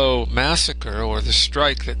Ludlow Massacre, or the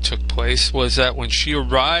strike that took place, was that when she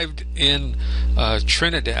arrived in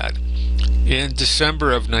Trinidad in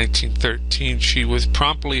December of 1913, she was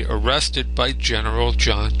promptly arrested by General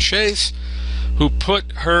John Chase, who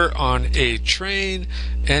put her on a train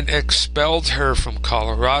and expelled her from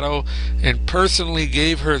Colorado, and personally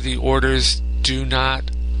gave her the orders, "Do not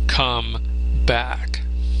come back."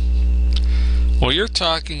 Well, you're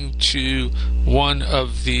talking to one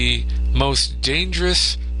of the most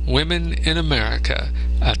dangerous women in America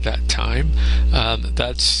at that time.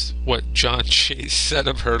 That's what John Chase said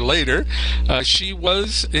of her later. She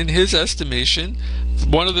was, in his estimation,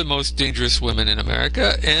 one of the most dangerous women in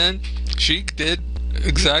America, and she did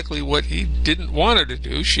exactly what he didn't want her to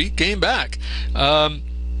do. She came back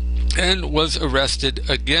and was arrested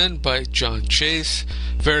again by John Chase.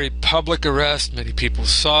 Very public arrest. Many people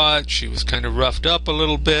saw it. She was kind of roughed up a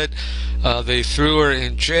little bit. They threw her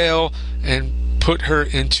in jail and put her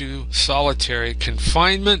into solitary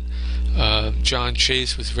confinement. John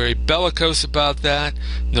Chase was very bellicose about that.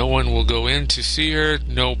 No one will go in to see her.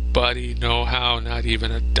 Nobody, no how, not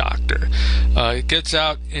even a doctor. It gets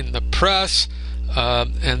out in the press,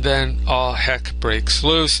 and then all heck breaks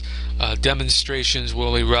loose. Demonstrations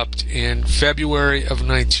will erupt in February of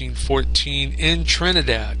 1914 in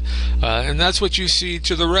Trinidad. And that's what you see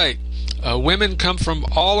to the right. Women come from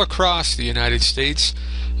all across the United States,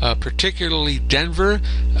 particularly Denver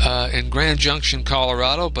and Grand Junction,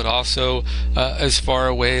 Colorado, but also as far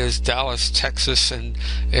away as Dallas, Texas, and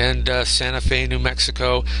Santa Fe, New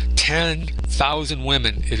Mexico. 10,000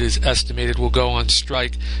 women, it is estimated, will go on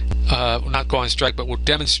strike, not go on strike, but will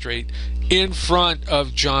demonstrate in front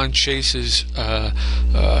of John Chase's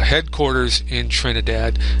headquarters in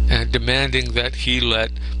Trinidad, and demanding that he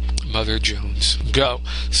let Mother Jones go.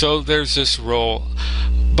 So there's this role.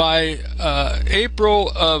 By April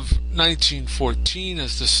of 1914,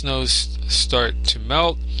 as the snows start to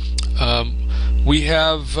melt, we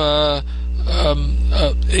have a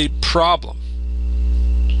problem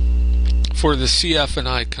for the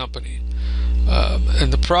CF&I company.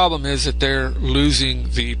 And the problem is that they're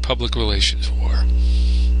losing the public relations war.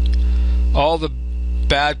 All the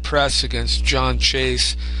bad press against John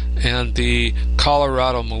Chase and the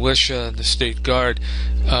Colorado militia and the State Guard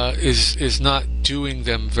is not doing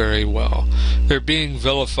them very well. They're being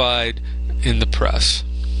vilified in the press.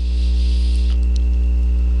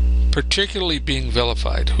 Particularly being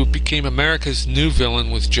vilified, who became America's new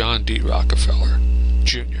villain with John D. Rockefeller,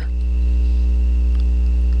 Jr.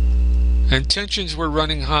 And tensions were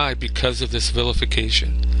running high because of this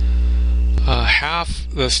vilification. Half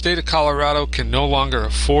the state of Colorado can no longer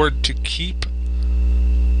afford to keep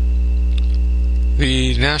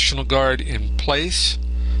the National Guard in place,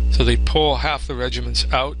 so they pull half the regiments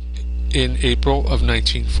out in April of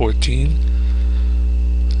 1914.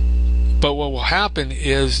 But what will happen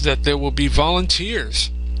is that there will be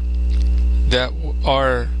volunteers that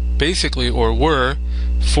are basically, or were,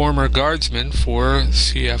 former guardsmen for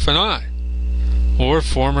CF&I, or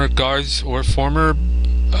former guards, or former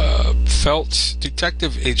Phelps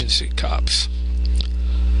Detective Agency cops.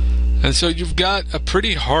 And so you've got a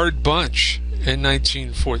pretty hard bunch in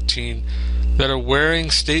 1914 that are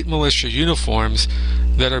wearing state militia uniforms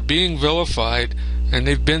that are being vilified, and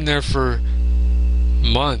they've been there for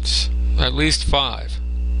months, at least 5.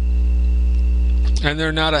 And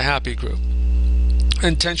they're not a happy group.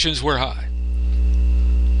 And tensions were high.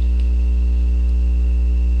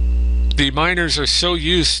 The miners are so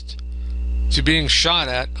used to being shot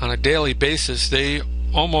at on a daily basis, they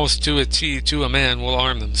almost to a T, to a man, will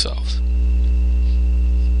arm themselves.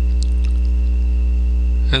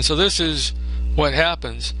 And so this is what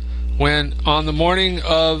happens when, on the morning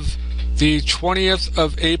of the 20th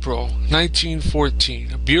of April,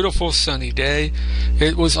 1914, a beautiful sunny day,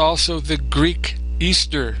 it was also the Greek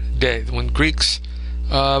Easter day, when Greeks,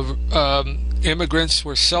 immigrants,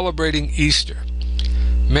 were celebrating Easter.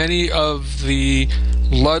 Many of the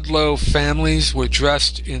Ludlow families were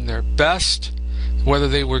dressed in their best, whether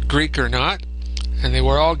they were Greek or not, and they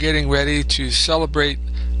were all getting ready to celebrate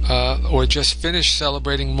or just finish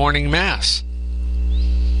celebrating morning mass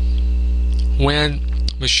when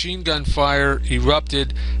machine gun fire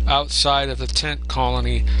erupted outside of the tent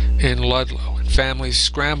colony in Ludlow, and families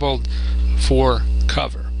scrambled for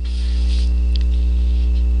cover.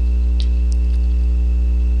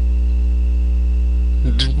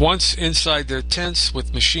 Once inside their tents,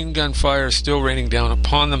 with machine gun fire still raining down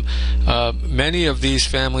upon them, many of these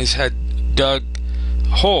families had dug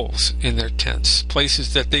holes in their tents,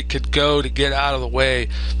 places that they could go to get out of the way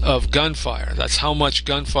of gunfire. That's how much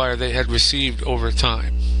gunfire they had received over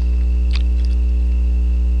time.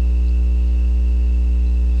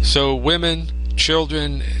 So women,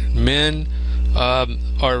 children, men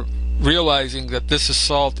are realizing that this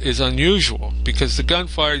assault is unusual because the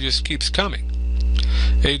gunfire just keeps coming.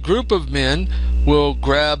 A group of men will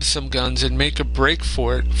grab some guns and make a break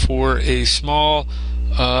for it for a small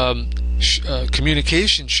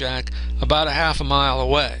communication shack about a half a mile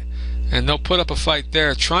away, and they'll put up a fight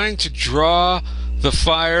there, trying to draw the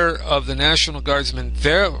fire of the National Guardsmen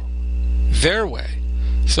their way,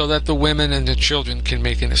 so that the women and the children can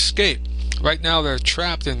make an escape. Right now they're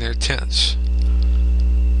trapped in their tents.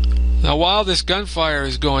 Now, while this gunfire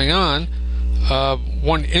is going on,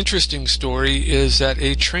 one interesting story is that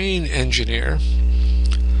a train engineer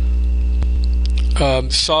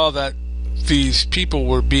saw that these people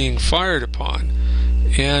were being fired upon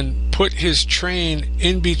and put his train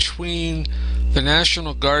in between the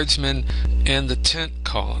National Guardsmen and the tent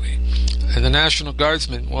colony. And the National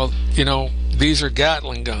Guardsmen, well, you know, these are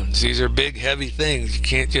Gatling guns. These are big, heavy things. You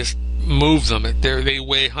can't just move them. They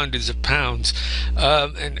weigh hundreds of pounds.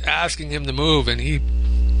 And asking him to move, and he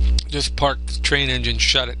just parked the train engine,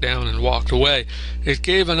 shut it down, and walked away. It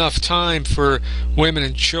gave enough time for women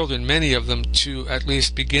and children, many of them, to at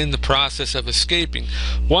least begin the process of escaping.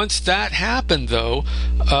 Once that happened, though,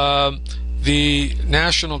 the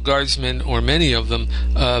National Guardsmen, or many of them,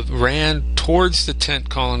 ran towards the tent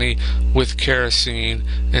colony with kerosene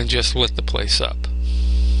and just lit the place up.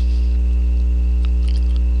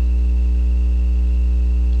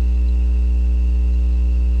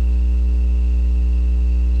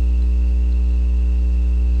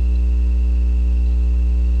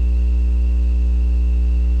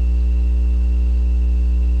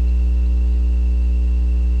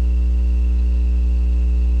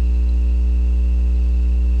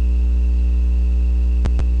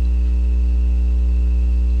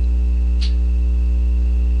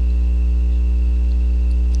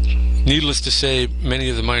 Needless to say, many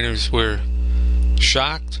of the miners were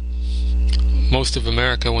shocked. Most of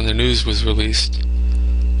America, when the news was released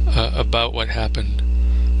about what happened.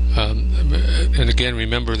 And again,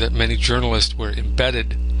 remember that many journalists were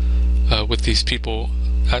embedded with these people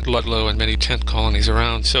at Ludlow and many tent colonies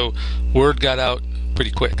around. So word got out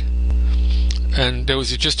pretty quick. And there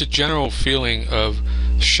was just a general feeling of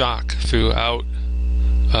shock throughout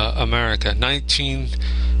America. 19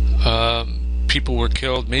 people were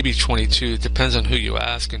killed, maybe 22. It depends on who you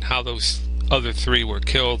ask, and how those other 3 were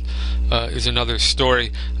killed is another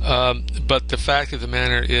story. But the fact of the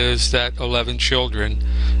matter is that 11 children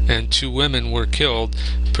and 2 women were killed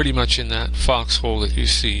pretty much in that foxhole that you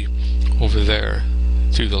see over there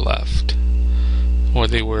to the left, or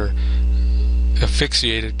they were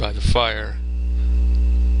asphyxiated by the fire.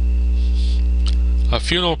 A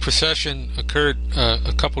funeral procession occurred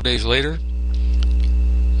a couple days later.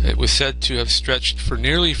 It was said to have stretched for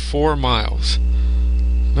nearly 4 miles.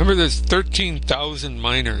 Remember, there's 13,000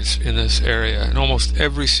 miners in this area, and almost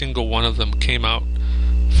every single one of them came out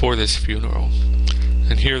for this funeral.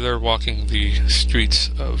 And here they're walking the streets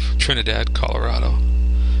of Trinidad, Colorado,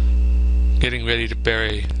 getting ready to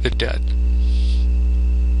bury the dead.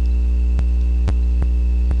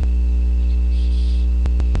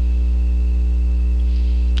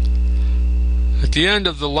 At the end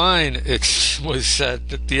of the line, it was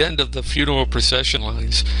said, at the end of the funeral procession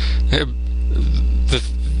lines, the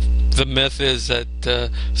myth is that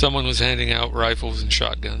someone was handing out rifles and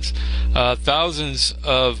shotguns. Thousands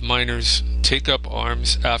of miners take up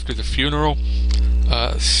arms after the funeral.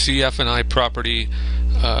 CF&I property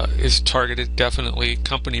is targeted, definitely.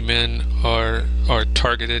 Company men are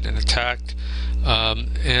targeted and attacked.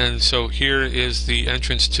 And so here is the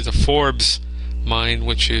entrance to the Forbes mine,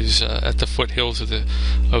 which is at the foothills of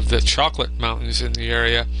the Chocolate Mountains in the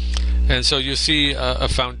area. And so you see a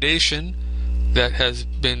foundation that has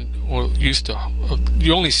been, or used to,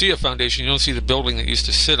 you only see a foundation, you don't see the building that used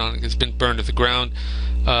to sit on it. It's been burned to the ground.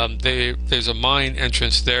 There's a mine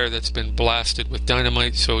entrance there that's been blasted with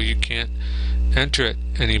dynamite, so you can't enter it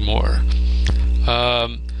anymore.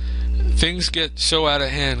 Things get so out of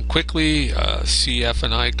hand quickly.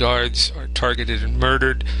 CF&I guards are targeted and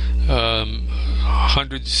murdered.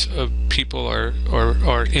 Hundreds of people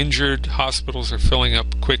are injured. Hospitals are filling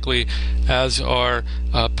up quickly, as are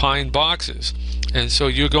pine boxes. And so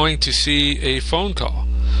you're going to see a phone call,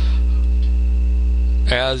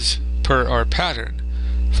 as per our pattern,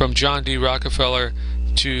 from John D. Rockefeller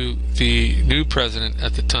to the new president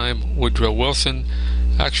at the time, Woodrow Wilson.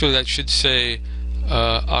 Actually, that should say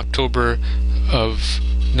October of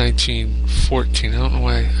 1914. I don't know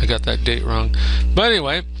why I got that date wrong. But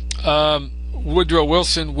anyway, Woodrow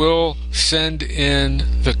Wilson will send in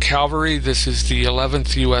the cavalry. This is the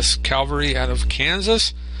 11th U.S. Cavalry out of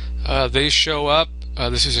Kansas. They show up.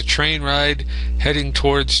 This is a train ride heading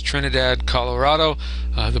towards Trinidad, Colorado.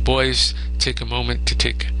 The boys take a moment to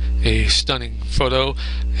take a stunning photo.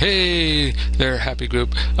 Hey, they're a happy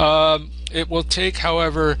group. It will take,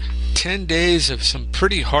 however, 10 days of some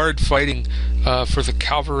pretty hard fighting for the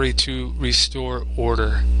cavalry to restore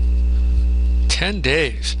order. 10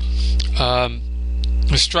 days.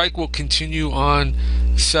 The strike will continue on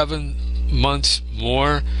 7 months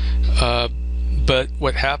more, but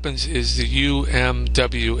what happens is the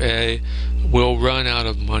UMWA will run out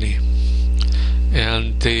of money,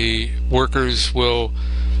 and the workers will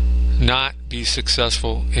not be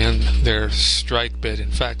successful in their strike bid.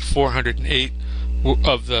 In fact, 408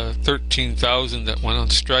 of the 13,000 that went on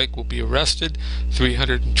strike will be arrested,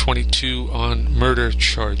 322 on murder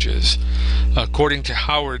charges. According to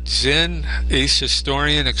Howard Zinn, ace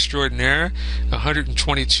historian extraordinaire,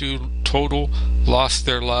 122 total lost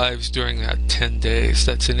their lives during that 10 days.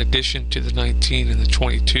 That's in addition to the 19 and the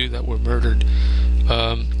 22 that were murdered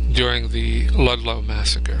during the Ludlow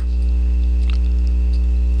Massacre.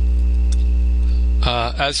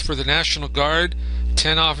 As for the National Guard,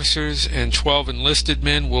 10 officers and 12 enlisted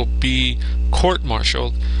men will be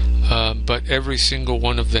court-martialed, but every single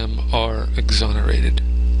one of them are exonerated.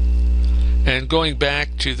 And going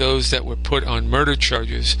back to those that were put on murder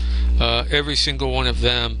charges, every single one of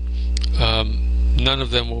them, none of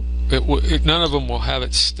them will have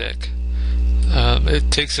it stick.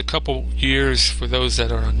 It takes a couple years for those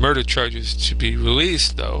that are on murder charges to be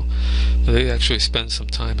released, though. They actually spend some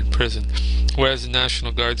time in prison. Whereas the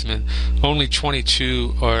National Guardsmen, only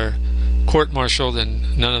 22 are court-martialed,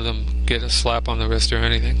 and none of them get a slap on the wrist or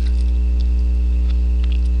anything.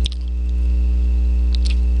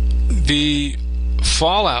 The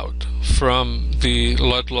fallout from the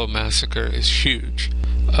Ludlow Massacre is huge.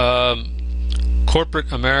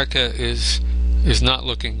 Corporate America is not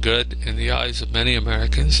looking good in the eyes of many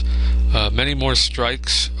Americans. Many more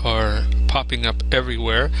strikes are popping up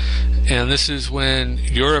everywhere, and this is when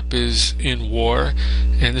Europe is in war,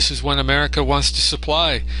 and this is when America wants to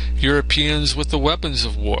supply Europeans with the weapons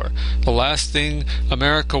of war. The last thing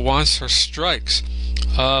America wants are strikes.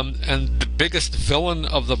 And the biggest villain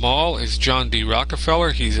of them all is John D.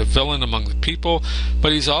 Rockefeller. He's a villain among the people,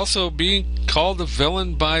 but he's also being called a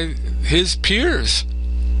villain by his peers,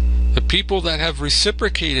 the people that have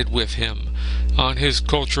reciprocated with him on his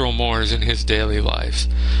cultural mores in his daily lives.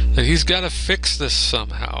 That he's got to fix this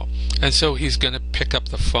somehow, and so he's going to pick up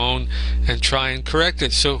the phone and try and correct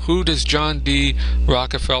it. So who does John D.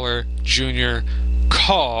 Rockefeller Jr.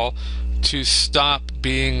 call to stop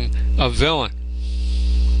being a villain?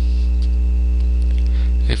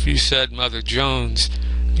 If you said Mother Jones,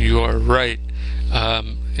 you are right.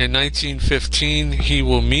 In 1915, he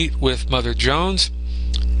will meet with Mother Jones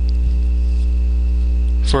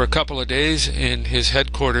for a couple of days in his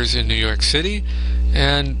headquarters in New York City,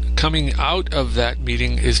 and coming out of that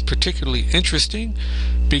meeting is particularly interesting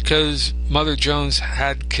because Mother Jones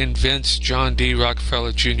had convinced John D.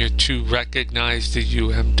 Rockefeller Jr. to recognize the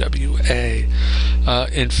UMWA.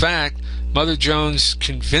 In fact, Mother Jones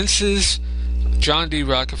convinces John D.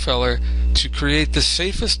 Rockefeller to create the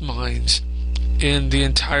safest mines in the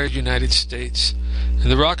entire United States. And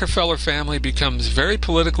the Rockefeller family becomes very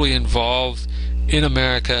politically involved in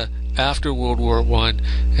America after World War I,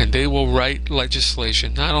 and they will write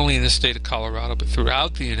legislation, not only in the state of Colorado, but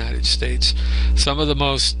throughout the United States, some of the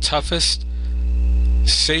most toughest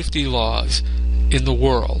safety laws in the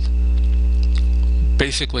world,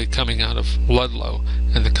 basically coming out of Ludlow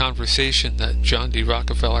and the conversation that John D.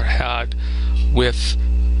 Rockefeller had with,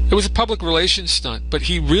 it was a public relations stunt, but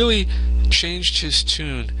he really changed his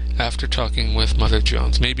tune after talking with Mother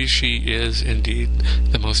Jones. Maybe she is indeed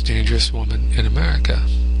the most dangerous woman in America.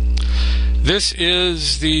 This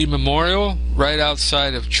is the memorial right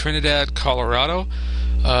outside of Trinidad, Colorado,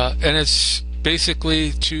 and it's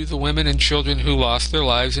basically to the women and children who lost their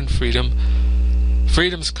lives in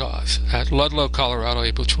freedom's cause at Ludlow, Colorado,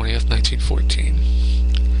 April 20th, 1914.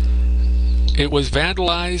 It was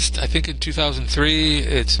vandalized, I think, in 2003.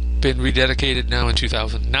 It's been rededicated now in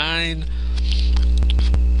 2009.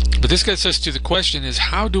 But this gets us to the question is,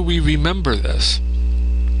 how do we remember this?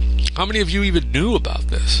 How many of you even knew about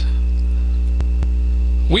this?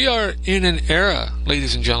 We are in an era,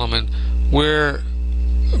 ladies and gentlemen, where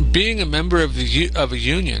being a member of a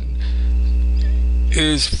union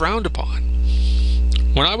is frowned upon.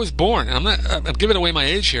 When I was born, and I'm giving away my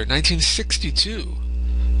age here, 1962.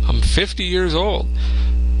 I'm 50 years old.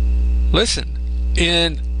 Listen,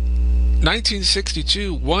 in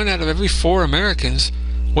 1962, 1 out of every 4 Americans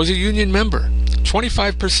was a union member.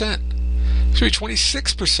 25%. Actually,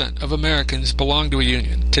 26% of Americans belong to a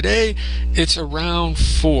union. Today, it's around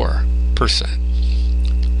 4%.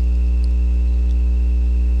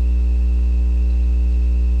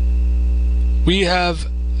 We have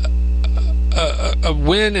a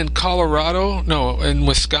win in in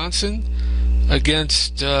Wisconsin,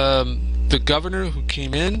 against the governor who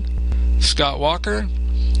came in, Scott Walker,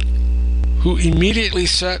 who immediately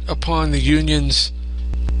set upon the unions,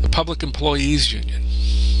 the Public Employees Union.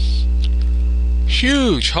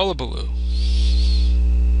 Huge hullabaloo.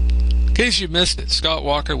 In case you missed it, Scott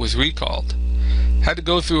Walker was recalled, had to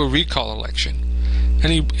go through a recall election,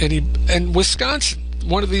 and Wisconsin,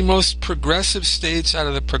 one of the most progressive states out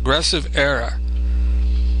of the progressive era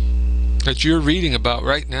that you're reading about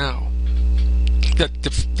right now,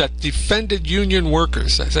 that defended union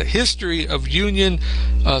workers, that's a history of union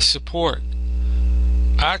support,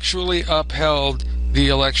 actually upheld the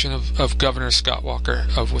election of Governor Scott Walker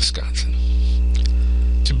of Wisconsin.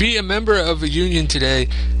 To be a member of a union today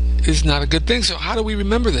is not a good thing. So how do we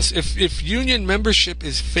remember this? If union membership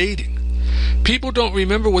is fading, people don't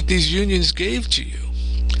remember what these unions gave to you.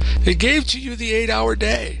 They gave to you the 8-hour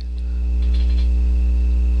day,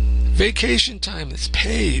 vacation time that's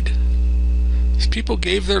paid. These people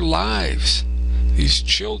gave their lives. These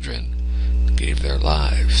children gave their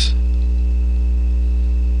lives.